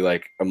to treat you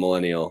like a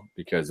millennial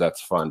because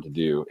that's fun to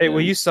do. Hey,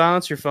 will you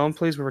silence your phone,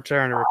 please? We're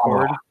trying to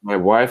record. My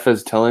wife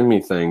is telling me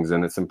things,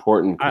 and it's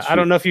important. I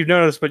don't know if you've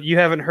noticed, but you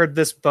haven't heard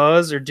this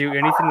buzz or do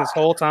anything this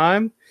whole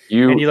time,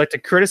 and you like to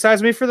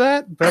criticize me for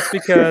that. But that's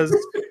because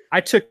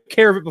I took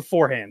care of it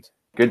beforehand.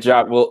 Good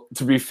job. Well,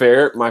 to be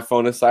fair, my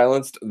phone is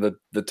silenced.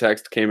 The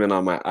text came in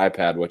on my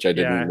iPad, which I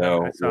didn't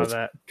know I saw was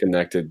that.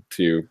 connected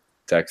to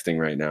texting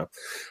right now.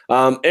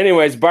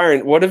 Anyways,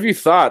 Byron, what have you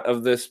thought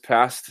of this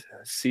past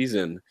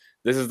season?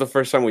 This is the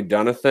first time we've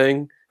done a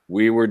thing.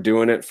 We were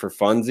doing it for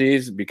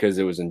funsies because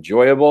it was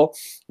enjoyable.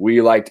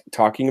 We liked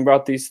talking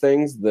about these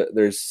things.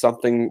 There's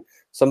something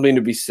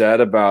to be said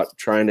about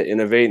trying to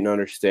innovate and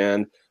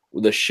understand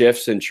the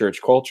shifts in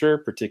church culture,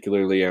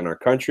 particularly in our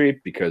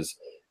country, because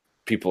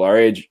people our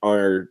age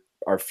are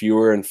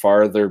fewer and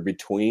farther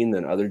between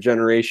than other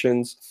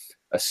generations.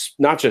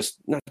 Not just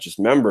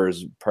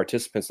members,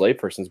 participants,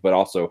 laypersons, but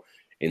also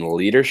in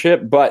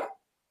leadership. But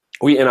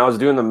and I was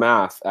doing the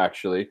math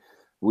actually.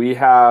 We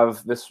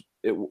have this.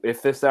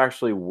 If this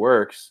actually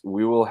works,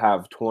 we will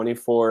have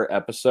 24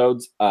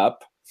 episodes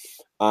up,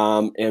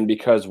 and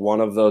because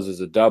one of those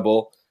is a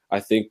double, I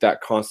think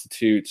that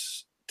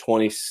constitutes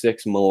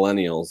 26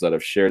 millennials that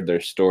have shared their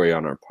story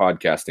on our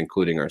podcast,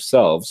 including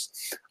ourselves,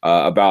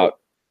 about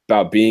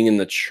being in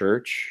the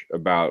church,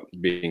 about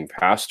being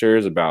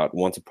pastors, about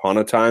once upon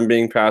a time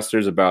being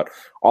pastors, about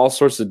all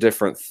sorts of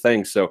different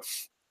things. So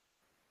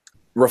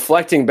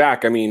reflecting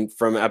back, I mean,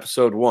 from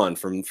episode 1,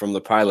 from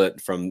the pilot,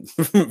 from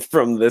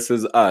from This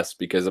Is Us,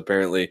 because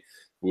apparently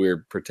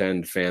we're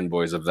pretend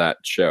fanboys of that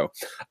show.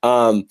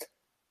 Do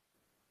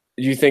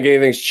you think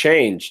anything's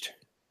changed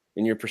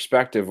in your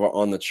perspective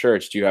on the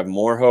church? Do you have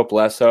more hope,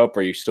 less hope?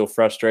 Are you still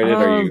frustrated?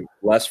 Are you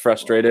less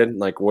frustrated?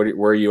 Like, where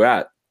are you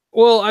at?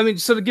 Well, I mean,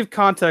 so to give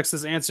context,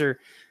 this answer,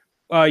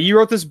 you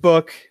wrote this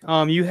book.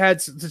 You had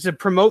to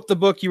promote the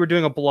book. You were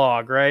doing a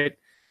blog, right?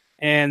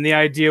 And the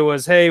idea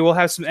was, hey, we'll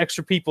have some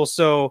extra people.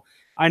 So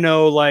I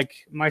know, like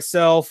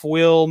myself,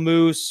 Will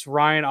Moose,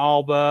 Ryan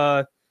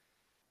Alba.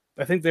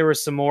 I think there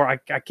was some more. I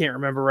can't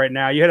remember right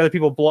now. You had other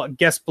people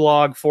guest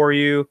blog for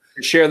you.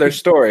 Share their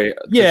story.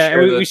 Yeah,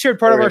 we shared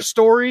part of our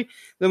story.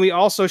 Then we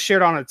also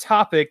shared on a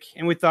topic,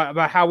 and we thought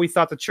about how we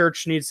thought the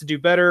church needs to do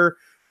better.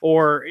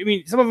 Or, I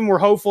mean, some of them were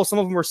hopeful, some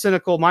of them were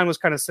cynical. Mine was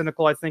kind of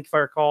cynical, I think, if I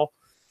recall.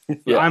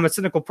 Yeah. I'm a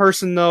cynical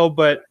person, though,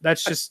 but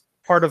that's just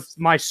part of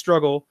my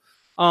struggle.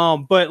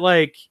 But,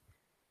 like,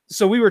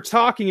 so we were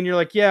talking, and you're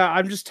like, yeah,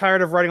 I'm just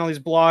tired of writing all these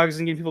blogs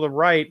and getting people to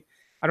write.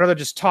 I'd rather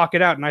just talk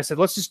it out. And I said,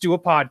 let's just do a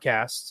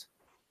podcast.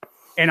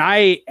 And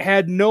I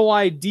had no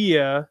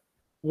idea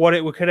what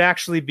it could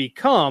actually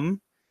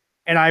become.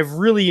 And I've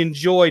really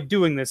enjoyed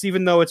doing this,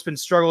 even though it's been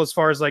struggle as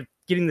far as, like,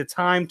 getting the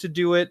time to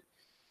do it.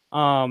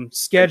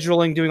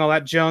 Scheduling, doing all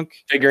that junk,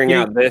 figuring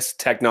out this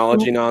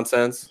technology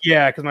nonsense.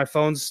 Yeah, because my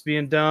phone's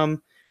being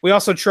dumb. We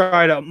also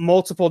tried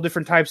multiple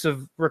different types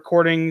of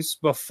recordings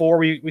before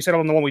we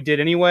settled on the one we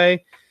did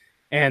anyway,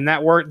 and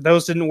that worked.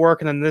 Those didn't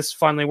work, and then this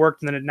finally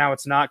worked, and then now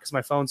it's not because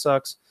my phone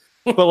sucks.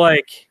 But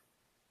like,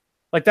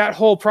 like that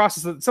whole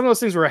process, some of those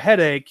things were a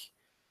headache,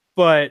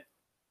 but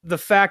the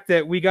fact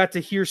that we got to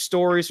hear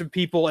stories from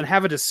people and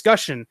have a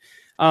discussion.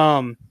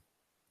 And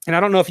I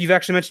don't know if you've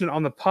actually mentioned it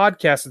on the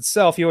podcast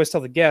itself. You always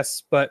tell the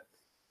guests, but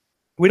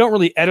we don't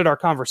really edit our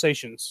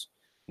conversations.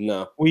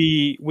 No.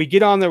 We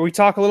get on there, we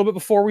talk a little bit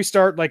before we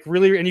start, like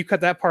really, and you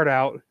cut that part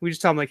out. We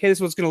just tell them like, hey, this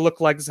is what it's going to look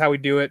like. This is how we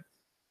do it.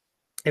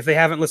 If they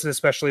haven't listened,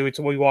 especially,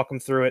 we walk them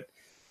through it.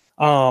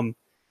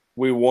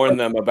 We warn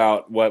them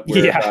about what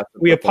we're about to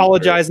we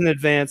apologize in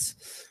advance.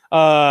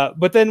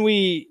 But then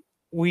we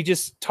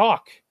just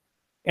talk.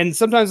 And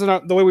sometimes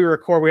the way we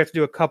record, we have to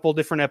do a couple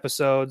different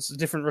episodes,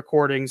 different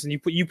recordings,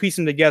 and you piece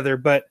them together,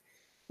 but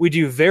we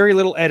do very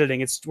little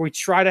editing. We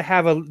try to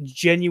have a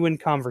genuine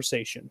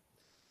conversation.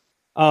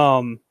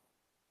 And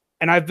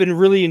I've been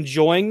really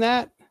enjoying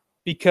that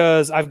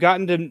because I've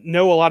gotten to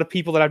know a lot of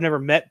people that I've never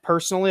met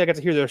personally. I got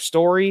to hear their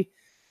story.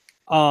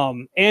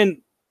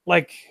 And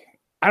like,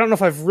 I don't know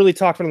if I've really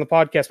talked about it on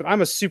the podcast, but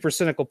I'm a super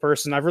cynical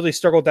person. I've really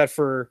struggled with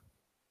that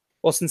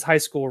since high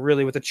school,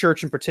 really, with the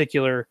church in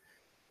particular,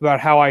 about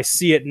how I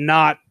see it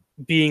not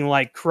being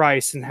like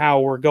Christ and how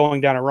we're going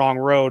down a wrong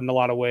road in a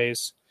lot of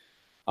ways.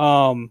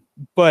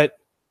 But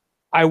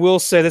I will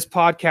say this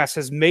podcast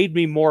has made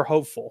me more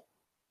hopeful.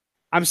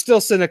 I'm still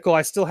cynical.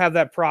 I still have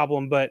that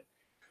problem, but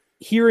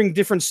hearing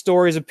different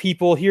stories of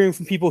people, hearing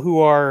from people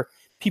who are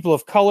people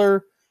of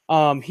color,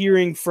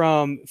 hearing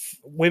from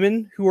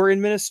women who are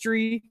in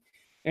ministry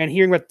and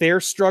hearing about their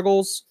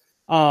struggles,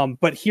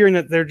 but hearing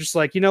that they're just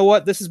like, you know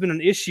what, this has been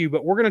an issue,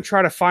 but we're going to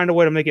try to find a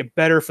way to make it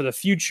better for the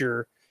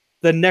future.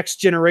 The next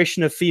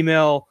generation of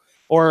female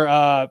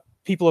or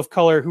people of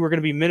color who are going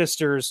to be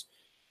ministers,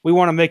 we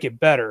want to make it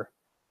better.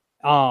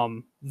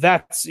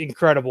 That's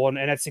incredible, and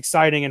it's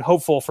exciting and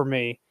hopeful for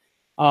me.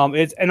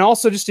 And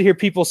also just to hear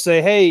people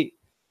say, hey,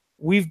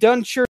 we've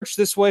done church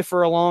this way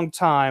for a long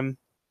time.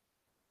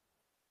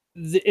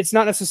 It's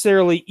not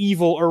necessarily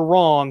evil or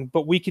wrong,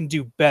 but we can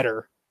do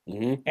better.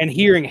 Mm-hmm. And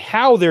hearing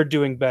how they're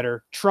doing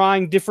better,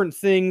 trying different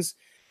things,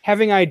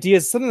 having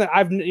ideas, something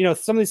that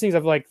some of these things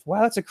I've like,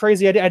 wow, that's a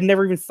crazy idea. I'd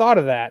never even thought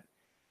of that,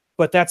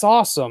 but that's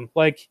awesome.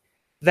 Like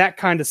that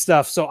kind of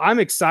stuff. So I'm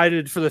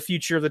excited for the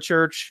future of the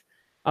church.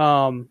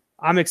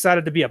 I'm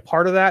excited to be a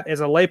part of that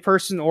as a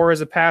layperson or as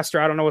a pastor.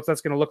 I don't know what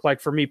that's going to look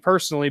like for me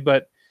personally,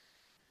 but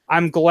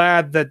I'm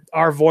glad that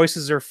our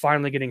voices are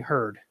finally getting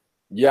heard.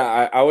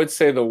 Yeah, I would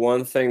say the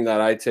one thing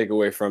that I take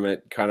away from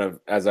it, kind of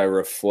as I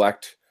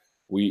reflect,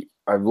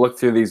 I've looked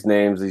through these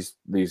names,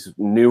 these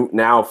new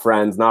now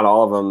friends, not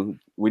all of them.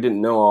 We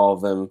didn't know all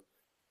of them.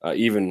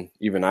 Even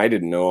I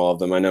didn't know all of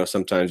them. I know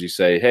sometimes you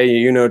say, hey,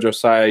 you know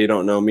Josiah, you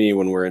don't know me,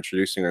 when we're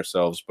introducing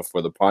ourselves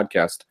before the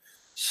podcast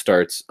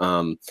starts.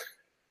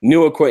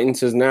 New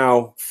acquaintances,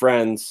 now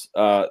friends.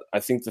 I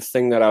think the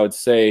thing that I would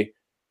say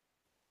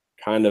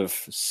kind of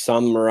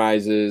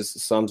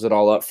sums it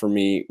all up for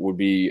me would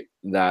be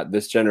that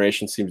this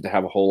generation seems to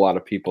have a whole lot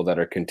of people that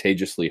are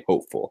contagiously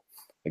hopeful.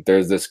 Like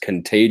there's this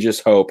contagious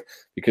hope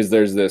because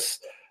there's this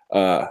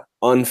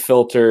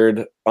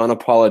unfiltered,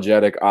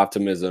 unapologetic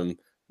optimism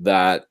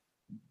that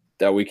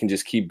we can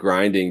just keep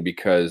grinding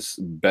because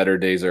better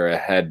days are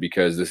ahead,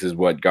 because this is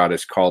what God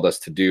has called us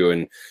to do.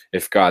 And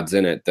if God's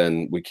in it,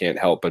 then we can't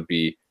help but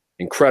be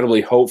incredibly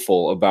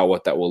hopeful about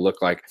what that will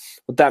look like.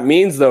 What that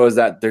means, though, is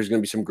that there's going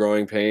to be some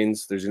growing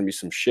pains. There's going to be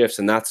some shifts,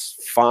 and that's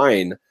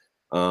fine.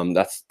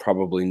 That's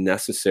probably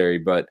necessary,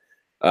 but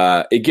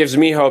it gives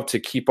me hope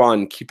to keep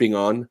on keeping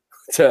on,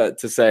 to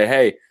say,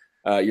 hey,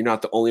 you're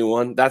not the only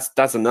one.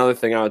 That's another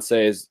thing I would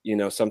say is,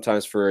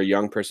 sometimes for a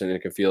young person,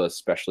 it can feel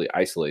especially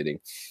isolating.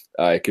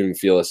 It can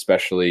feel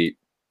especially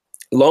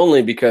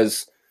lonely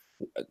because,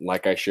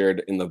 like I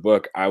shared in the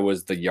book, I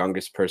was the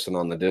youngest person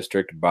on the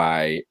district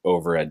by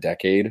over a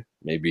decade,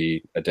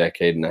 maybe a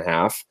decade and a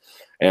half.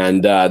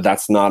 And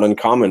that's not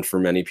uncommon for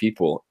many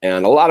people.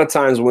 And a lot of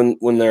times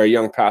when they're a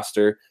young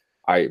pastor,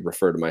 I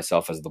refer to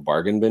myself as the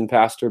bargain bin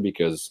pastor,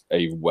 because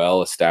a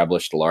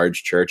well-established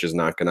large church is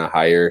not going to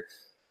hire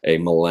a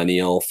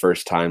millennial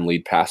first-time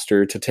lead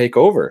pastor to take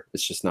over.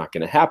 It's just not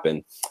going to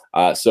happen.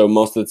 So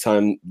most of the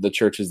time, the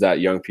churches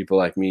that young people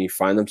like me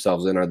find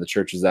themselves in are the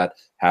churches that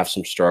have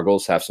some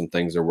struggles, have some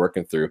things they're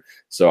working through.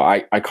 So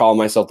I call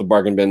myself the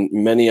bargain bin.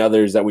 Many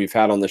others that we've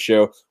had on the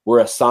show were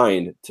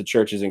assigned to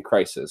churches in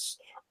crisis,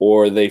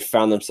 or they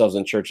found themselves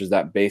in churches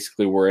that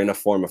basically were in a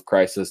form of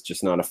crisis,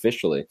 just not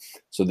officially.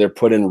 So they're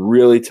put in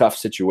really tough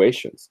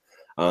situations.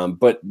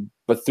 But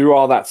through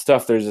all that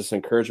stuff, there's this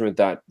encouragement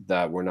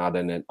that we're not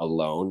in it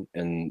alone,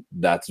 and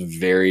that's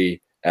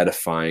very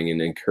edifying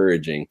and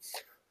encouraging.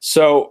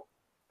 So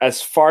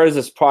as far as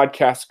this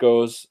podcast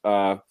goes,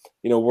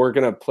 we're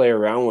going to play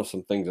around with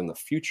some things in the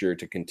future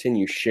to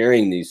continue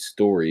sharing these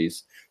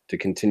stories, to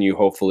continue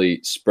hopefully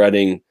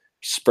spreading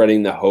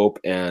the hope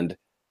and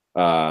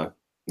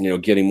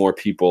getting more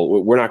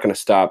people. We're not going to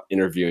stop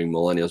interviewing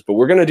millennials, but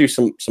we're going to do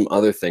some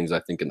other things,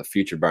 I think, in the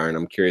future, Byron.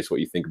 I'm curious what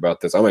you think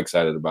about this. I'm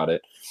excited about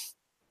it.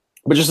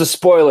 But just a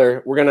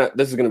spoiler,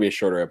 this is going to be a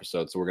shorter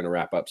episode, so we're going to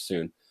wrap up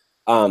soon.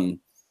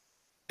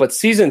 But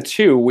season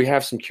 2, we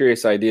have some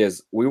curious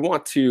ideas. We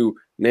want to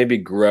maybe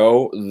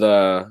grow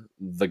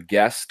the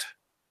guest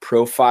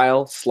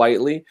profile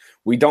slightly.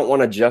 We don't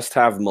want to just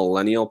have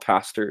millennial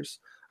pastors.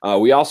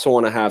 We also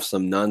want to have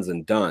some nuns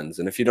and duns.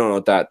 And if you don't know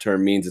what that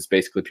term means, it's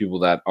basically people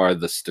that are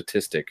the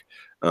statistic.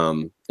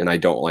 And I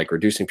don't like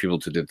reducing people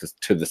to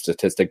the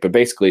statistic, but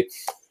basically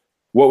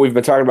what we've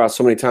been talking about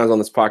so many times on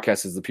this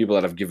podcast is the people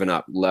that have given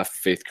up, left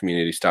faith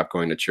community, stopped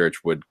going to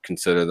church, would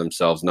consider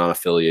themselves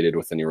non-affiliated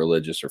with any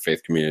religious or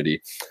faith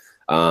community.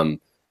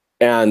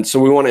 And so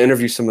we want to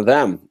interview some of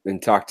them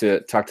and talk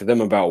to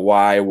them about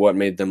why, what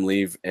made them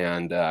leave,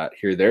 and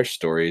hear their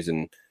stories.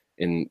 And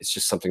it's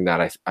just something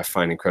that I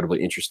find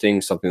incredibly interesting,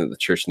 something that the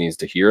church needs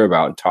to hear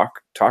about and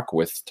talk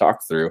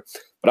through.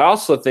 But I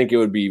also think it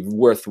would be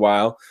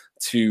worthwhile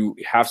to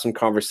have some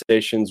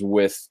conversations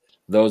with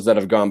those that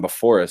have gone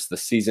before us, the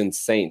seasoned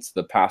saints,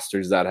 the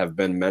pastors that have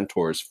been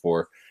mentors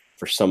for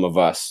some of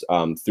us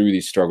through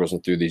these struggles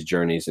and through these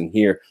journeys, and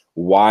hear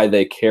why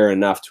they care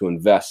enough to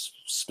invest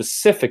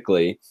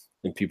specifically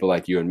in people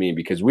like you and me,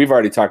 because we've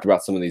already talked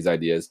about some of these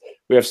ideas.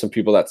 We have some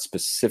people that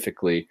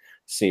specifically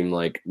seem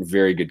like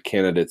very good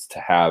candidates to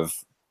have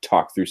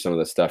talk through some of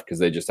this stuff because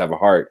they just have a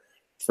heart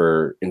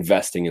for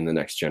investing in the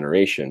next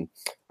generation.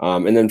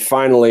 And then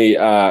finally,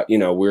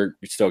 we're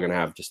still going to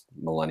have just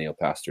millennial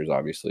pastors,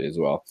 obviously, as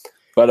well.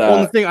 But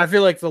the thing, I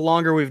feel like the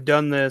longer we've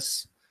done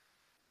this,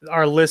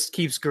 our list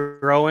keeps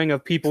growing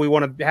of people we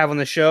want to have on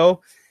the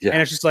show. Yeah.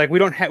 And it's just like, we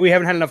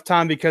haven't had enough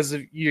time because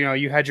of,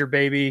 you had your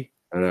baby.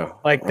 I know.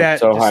 Like that.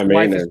 So just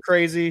life is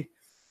crazy.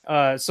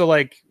 So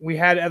like we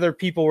had other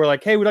people were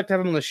like, hey, we'd like to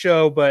have them on the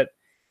show, but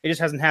it just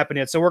hasn't happened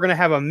yet. So we're going to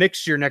have a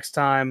mixture next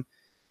time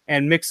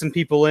and mix some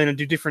people in and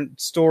do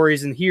different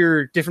stories and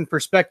hear different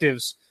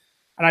perspectives.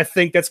 And I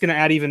think that's going to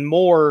add even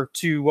more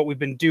to what we've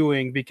been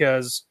doing,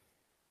 because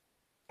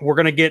we're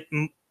going to get,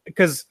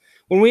 because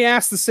when we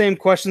ask the same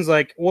questions,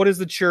 like what is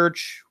the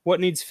church? What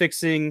needs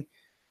fixing?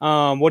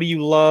 What do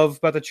you love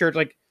about the church?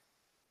 Like,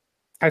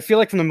 I feel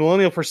like from the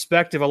millennial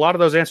perspective, a lot of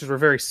those answers were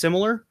very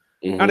similar,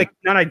 not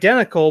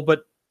identical,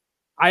 but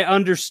I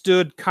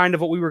understood kind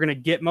of what we were going to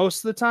get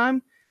most of the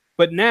time.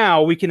 But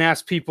now we can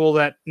ask people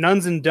that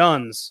nuns and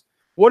duns,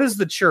 what is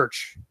the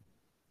church?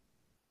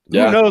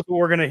 Yeah. Who knows what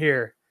we're going to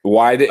hear?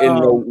 Why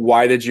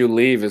did you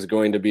leave is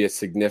going to be a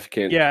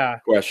significant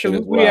question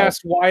as well. We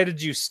asked, why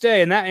did you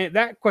stay? And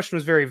that question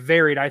was very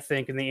varied, I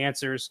think, in the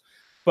answers.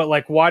 But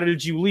like, why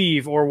did you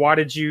leave? Or why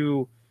did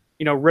you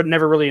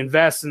never really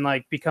invest and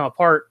like become a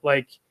part?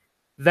 Like,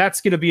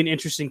 that's going to be an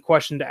interesting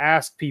question to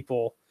ask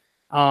people.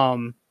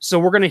 So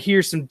we're going to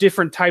hear some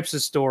different types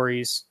of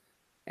stories,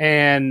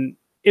 and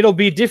it'll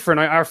be different.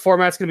 Our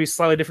format's going to be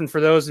slightly different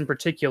for those in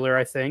particular,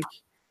 I think.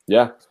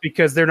 Yeah.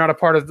 Because they're not a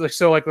part of the,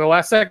 so like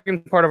the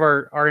second part of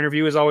our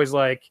interview is always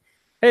like,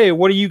 hey,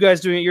 what are you guys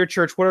doing at your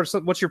church?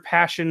 What's your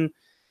passion?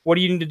 What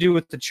do you need to do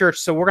with the church?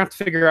 So we're going to have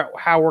to figure out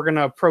how we're going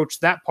to approach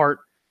that part.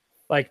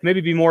 Like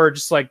maybe be more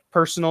just like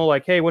personal,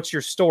 like, hey, what's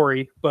your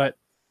story? But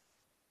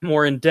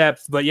more in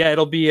depth. But yeah,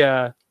 it'll be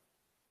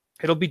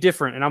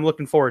different, and I'm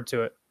looking forward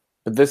to it.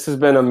 But this has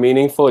been a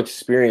meaningful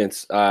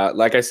experience.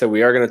 Like I said,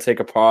 we are going to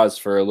take a pause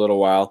for a little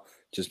while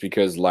just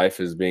because life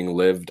is being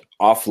lived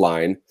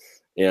offline,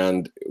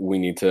 and we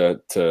need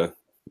to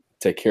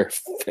take care of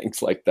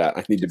things like that.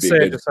 I need to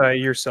be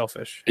you're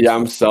selfish. Yeah,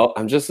 I'm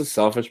just a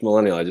selfish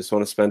millennial. I just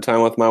want to spend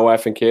time with my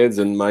wife and kids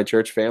and my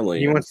church family.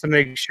 He wants to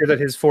make sure that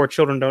his 4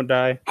 children don't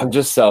die. I'm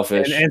just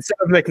selfish. And instead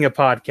of making a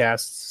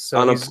podcast,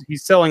 so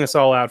he's selling us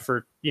all out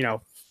for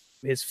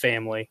his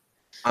family.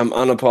 I'm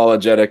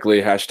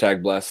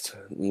unapologetically #blessed,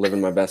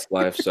 living my best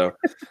life. So,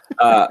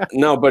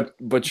 no,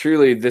 but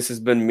truly, this has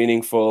been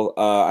meaningful.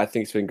 I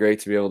think it's been great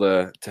to be able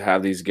to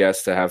have these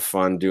guests, to have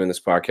fun doing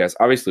this podcast.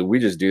 Obviously, we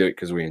just do it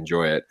because we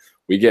enjoy it.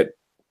 We get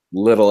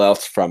little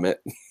else from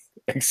it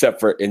except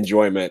for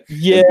enjoyment.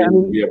 Yeah,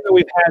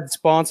 we've had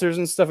sponsors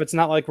and stuff. It's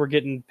not like we're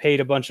getting paid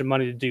a bunch of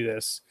money to do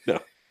this. No.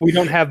 We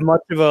don't have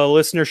much of a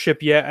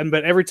listenership yet,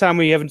 but every time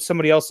we have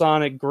somebody else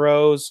on, it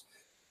grows.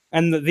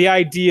 And the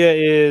idea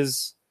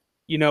is,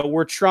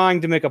 we're trying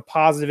to make a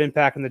positive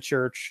impact in the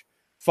church,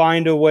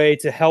 find a way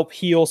to help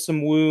heal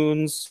some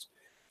wounds,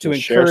 to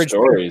encourage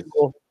stories.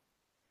 People.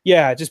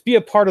 Yeah, just be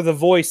a part of the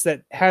voice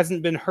that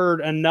hasn't been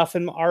heard enough,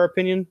 in our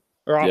opinion.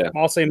 Or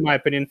I'll say in my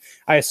opinion.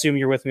 I assume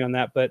you're with me on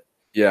that, but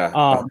yeah,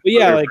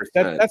 like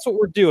that's what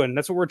we're doing.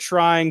 That's what we're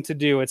trying to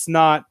do. It's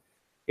not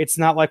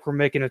like we're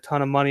making a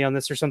ton of money on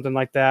this or something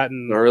like that.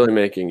 And not really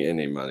making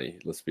any money.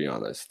 Let's be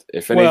honest.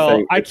 If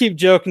anything, I keep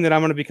joking that I'm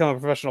going to become a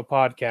professional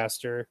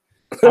podcaster.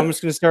 I'm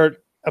just going to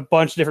start a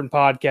bunch of different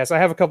podcasts. I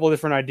have a couple of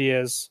different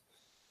ideas.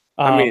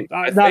 I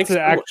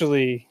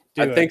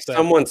think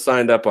someone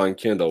signed up on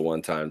Kindle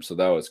one time, so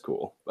that was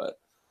cool.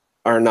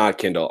 Or not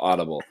Kindle,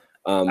 Audible.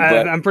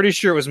 I'm pretty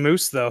sure it was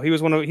Moose though.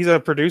 He's a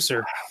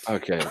producer.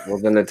 Okay, well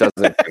then it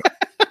doesn't.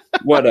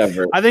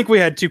 Whatever. I think we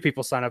had 2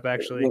 people sign up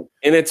actually.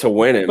 In it to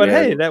win it, but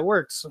man. Hey, that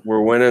works.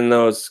 We're winning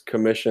those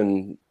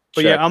commission.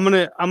 But yeah, I'm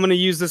gonna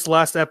use this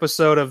last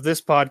episode of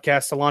this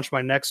podcast to launch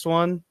my next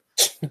one.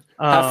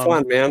 Have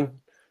fun, man.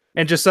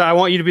 And just I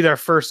want you to be their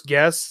first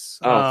guest.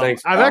 Oh,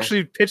 thanks. I've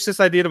actually pitched this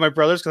idea to my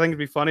brothers because I think it'd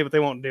be funny, but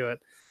they won't do it.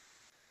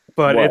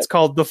 but What? it's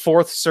called The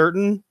Fourth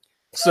Certain.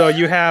 So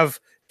you have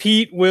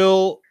Pete,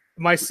 Will,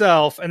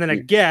 myself, and then a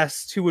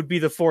guest who would be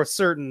the fourth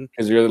certain.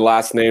 Because your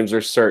last names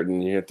are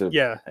certain. You have to.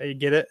 Yeah, you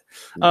get it.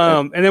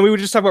 And then we would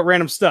just talk about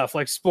random stuff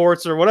like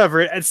sports or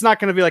whatever. It's not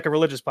going to be like a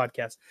religious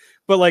podcast,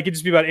 but like it'd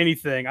just be about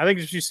anything. I think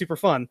it's just super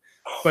fun,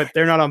 but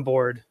they're not on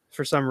board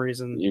for some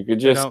reason. You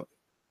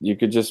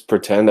could just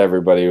pretend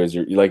everybody was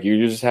your, like,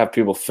 you just have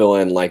people fill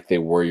in like they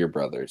were your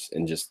brothers,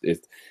 and just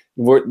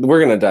we're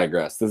gonna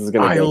digress. This is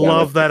gonna. I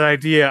love that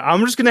idea.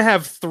 I'm just gonna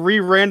have 3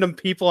 random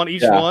people on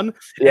each one,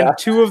 Yeah. and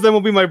 2 of them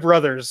will be my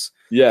brothers.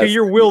 Yes. Okay,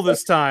 you're Will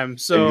this time,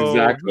 so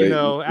exactly. you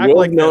know, act Will's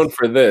like known this.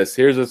 for this.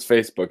 Here's his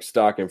Facebook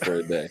stalking for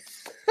a day.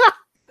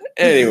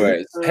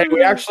 Anyways, hey,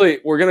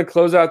 we're gonna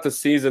close out the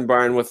season,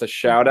 Byron, with a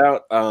shout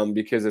out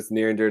because it's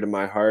near and dear to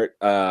my heart.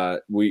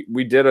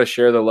 We did a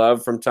share the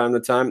love from time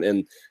to time,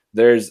 and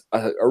there's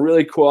a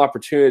really cool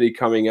opportunity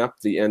coming up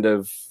the end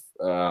of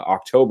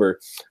October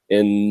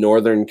in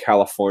Northern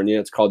California.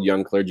 It's called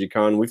Young Clergy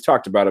Con. We've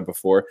talked about it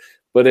before,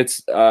 but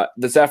it's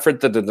this effort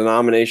that the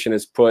denomination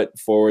has put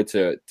forward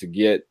to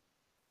get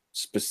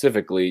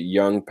specifically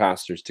young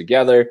pastors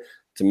together,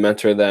 to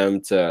mentor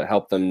them, to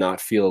help them not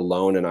feel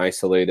alone and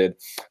isolated,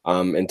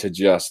 and to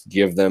just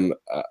give them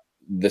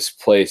this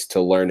place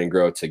to learn and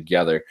grow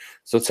together.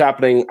 So it's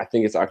happening, I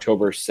think it's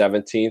October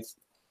 17th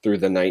through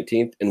the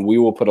 19th, and we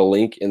will put a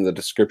link in the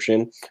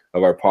description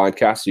of our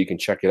podcast so you can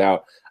check it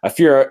out. If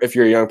you're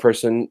a young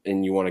person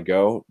and you want to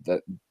go,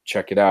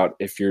 check it out.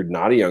 If you're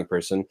not a young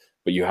person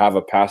but you have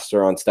a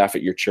pastor on staff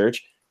at your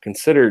church,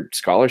 consider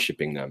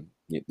scholarshiping them.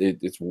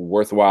 It's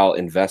worthwhile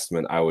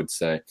investment, I would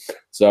say.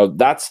 So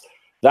that's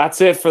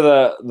it for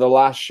the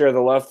last share the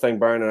love thing,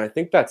 Byron, and I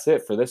think that's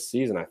it for this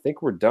season. I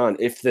think we're done.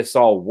 If this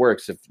all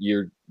works, if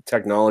your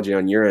technology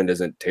on your end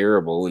isn't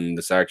terrible and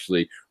this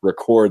actually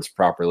records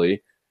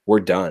properly, we're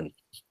done.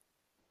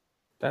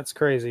 That's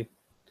crazy.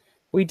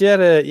 We did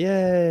it.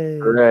 Yay.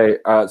 Hooray.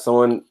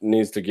 Someone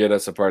needs to get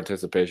us a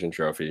participation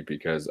trophy,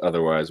 because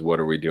otherwise, what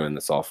are we doing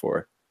this all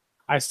for?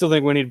 I still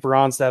think we need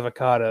bronzed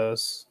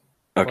avocados.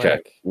 Okay,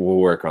 Like, we'll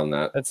work on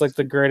that. That's like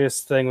the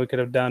greatest thing we could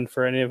have done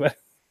for anybody.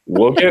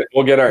 We'll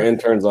get our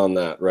interns on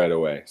that right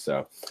away.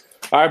 So,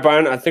 all right,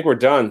 Byron, I think we're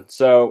done.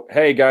 So,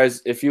 hey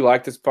guys, if you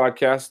like this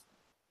podcast,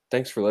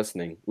 thanks for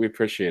listening. We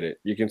appreciate it.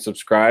 You can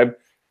subscribe.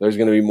 There's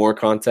going to be more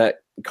content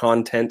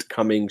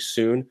coming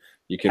soon.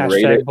 You can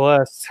rate it.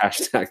 Blessed.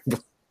 Hashtag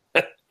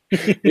blessed.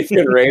 You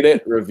can rate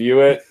it, review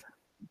it,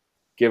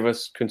 give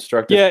us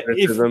constructive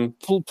criticism.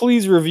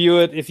 Please review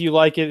it if you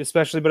like it,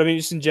 especially. But I mean,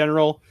 just in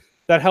general,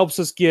 that helps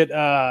us get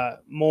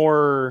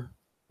more.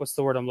 What's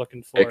the word I'm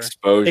looking for?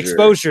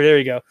 Exposure. There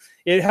you go.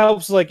 It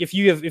helps. Like if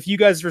you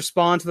guys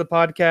respond to the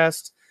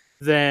podcast,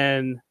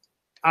 then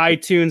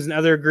iTunes and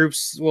other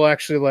groups will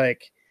actually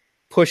like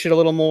push it a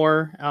little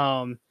more.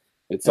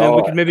 It's and all,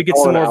 we can maybe get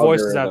some more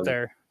voices out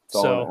there. It's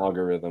all an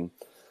algorithm.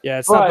 Yeah,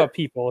 it's not about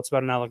people. It's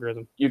about an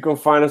algorithm. You can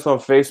find us on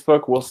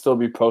Facebook. We'll still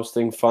be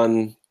posting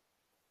fun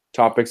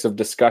topics of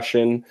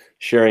discussion,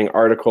 sharing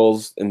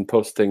articles, and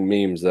posting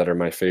memes that are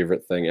my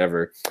favorite thing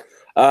ever.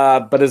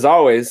 But as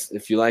always,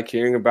 if you like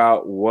hearing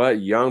about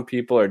what young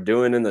people are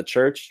doing in the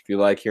church, if you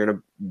like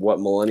hearing what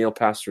millennial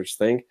pastors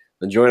think,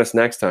 then join us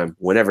next time,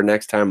 whenever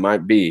next time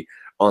might be,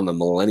 on the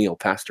Millennial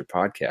Pastor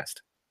Podcast.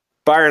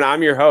 Byron,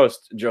 I'm your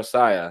host,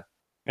 Josiah.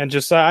 And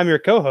Josiah, I'm your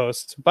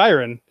co-host,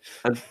 Byron.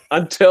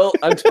 Until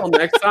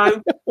next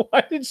time.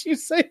 Why did you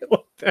say it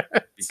like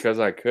that? Because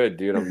I could,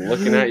 dude. I'm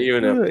looking at you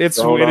and it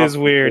is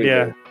weird,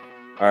 yeah.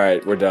 All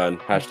right, we're done.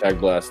 Hashtag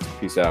blessed.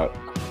 Peace out.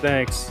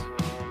 Thanks.